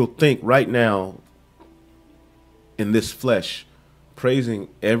 because you'll think right now in this flesh, praising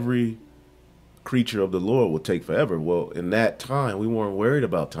every creature of the Lord will take forever. Well, in that time, we weren't worried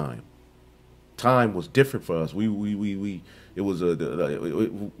about time. Time was different for us. We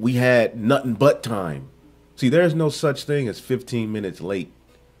had nothing but time. See, there's no such thing as 15 minutes late.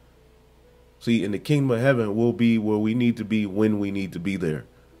 See, in the kingdom of heaven, we'll be where we need to be when we need to be there.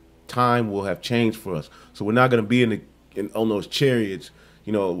 Time will have changed for us. So we're not going to be on those chariots,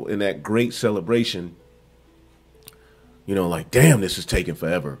 in that great celebration, like, damn, this is taking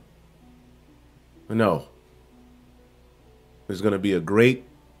forever. No. There's going to be a great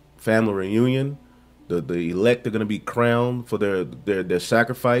family reunion. The elect are going to be crowned for their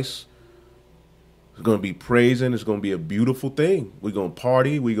sacrifice. It's going to be praising. It's going to be a beautiful thing. We're going to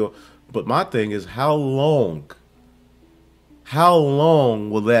party. But my thing is, how long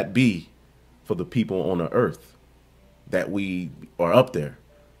will that be for the people on the earth that we are up there?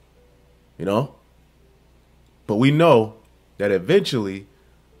 But we know that eventually,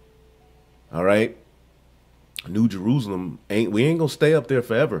 all right, New Jerusalem we ain't gonna stay up there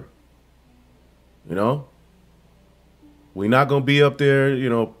forever. We're not gonna be up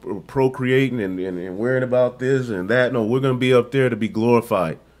there, procreating and worrying about this and that. No, we're gonna be up there to be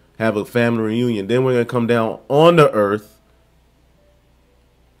glorified, have a family reunion. Then we're gonna come down on the earth,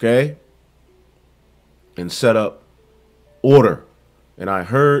 okay, and set up order. And I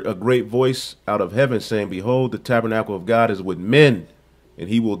heard a great voice out of heaven saying, behold, the tabernacle of God is with men, and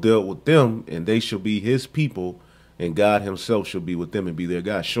he will deal with them, and they shall be his people, and God himself shall be with them and be their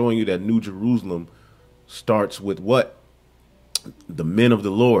God. Showing you that New Jerusalem starts with what? The men of the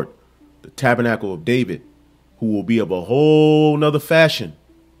Lord, the tabernacle of David, who will be of a whole nother fashion.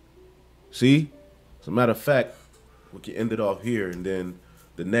 See? As a matter of fact, we can end it off here, and then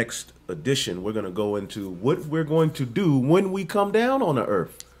the next edition, we're going to go into what we're going to do when we come down on the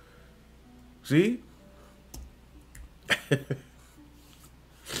earth. See?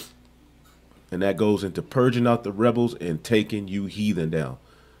 And that goes into purging out the rebels and taking you heathen down.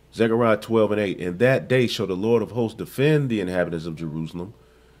 Zechariah 12:8. In that day shall the Lord of hosts defend the inhabitants of Jerusalem,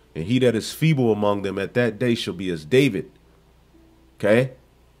 and he that is feeble among them at that day shall be as David. Okay?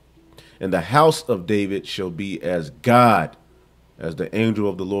 And the house of David shall be as God, as the angel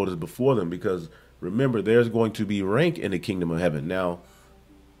of the Lord is before them. Because remember, there's going to be rank in the kingdom of heaven. Now,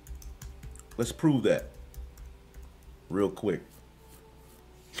 let's prove that real quick.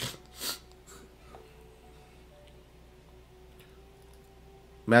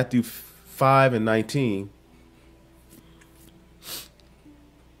 Matthew 5:19.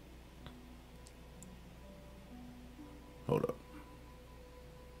 Hold up.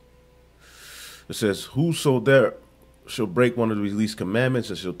 It says, whoso there shall break one of these least commandments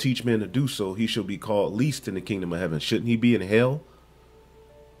and shall teach men to do so, he shall be called least in the kingdom of heaven. Shouldn't he be in hell?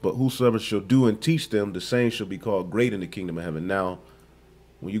 But whosoever shall do and teach them, the same shall be called great in the kingdom of heaven. Now,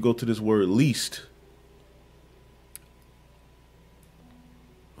 when you go to this word least,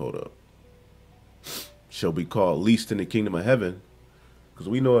 hold up, shall be called least in the kingdom of heaven, because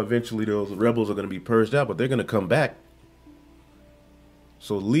we know eventually those rebels are going to be purged out, but they're going to come back.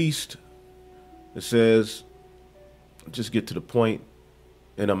 So least, it says, just get to the point,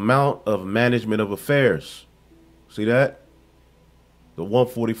 an amount of management of affairs. See that? The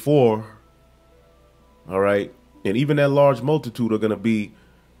 144, all right, and even that large multitude are going to be,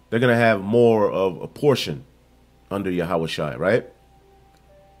 they're going to have more of a portion under Yahushua, right?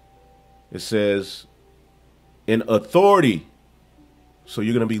 It says in authority. So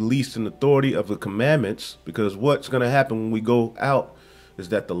you're going to be least in authority of the commandments, because what's going to happen when we go out is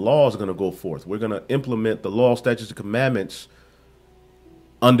that the law is going to go forth. We're going to implement the law, statutes, and commandments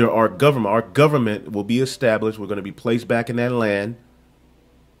under our government. Our government will be established. We're going to be placed back in that land.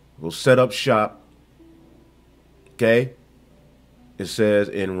 We'll set up shop. Okay? It says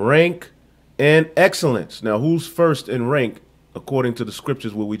in rank and excellence. Now, who's first in rank according to the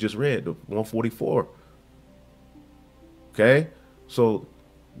scriptures what we just read, the 144? Okay? So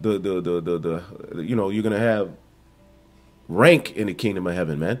you know, you're going to have rank in the kingdom of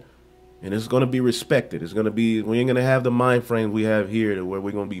heaven, man. And it's going to be respected. It's going to be, we ain't going to have the mind frame we have here to where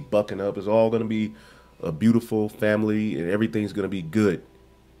we're going to be bucking up. It's all going to be a beautiful family and everything's going to be good.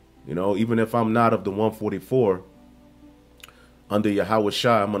 You know, even if I'm not of the 144, under Yahweh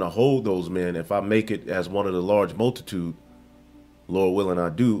Shai, I'm going to hold those men. If I make it as one of the large multitude, Lord willing, I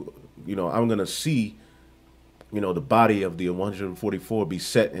do, you know, I'm going to see, you know, the body of the 144 be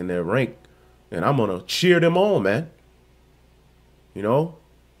set in their rank. And I'm going to cheer them on, man. You know,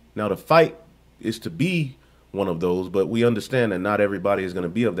 now the fight is to be one of those, but we understand that not everybody is going to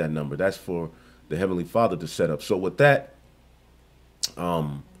be of that number. That's for the Heavenly Father to set up. So with that,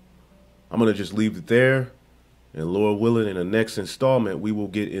 I'm going to just leave it there. And Lord willing, in the next installment, we will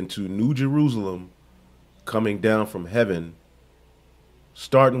get into New Jerusalem coming down from heaven,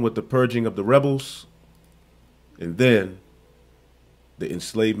 starting with the purging of the rebels, and then the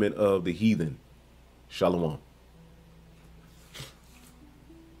enslavement of the heathen. Shalom.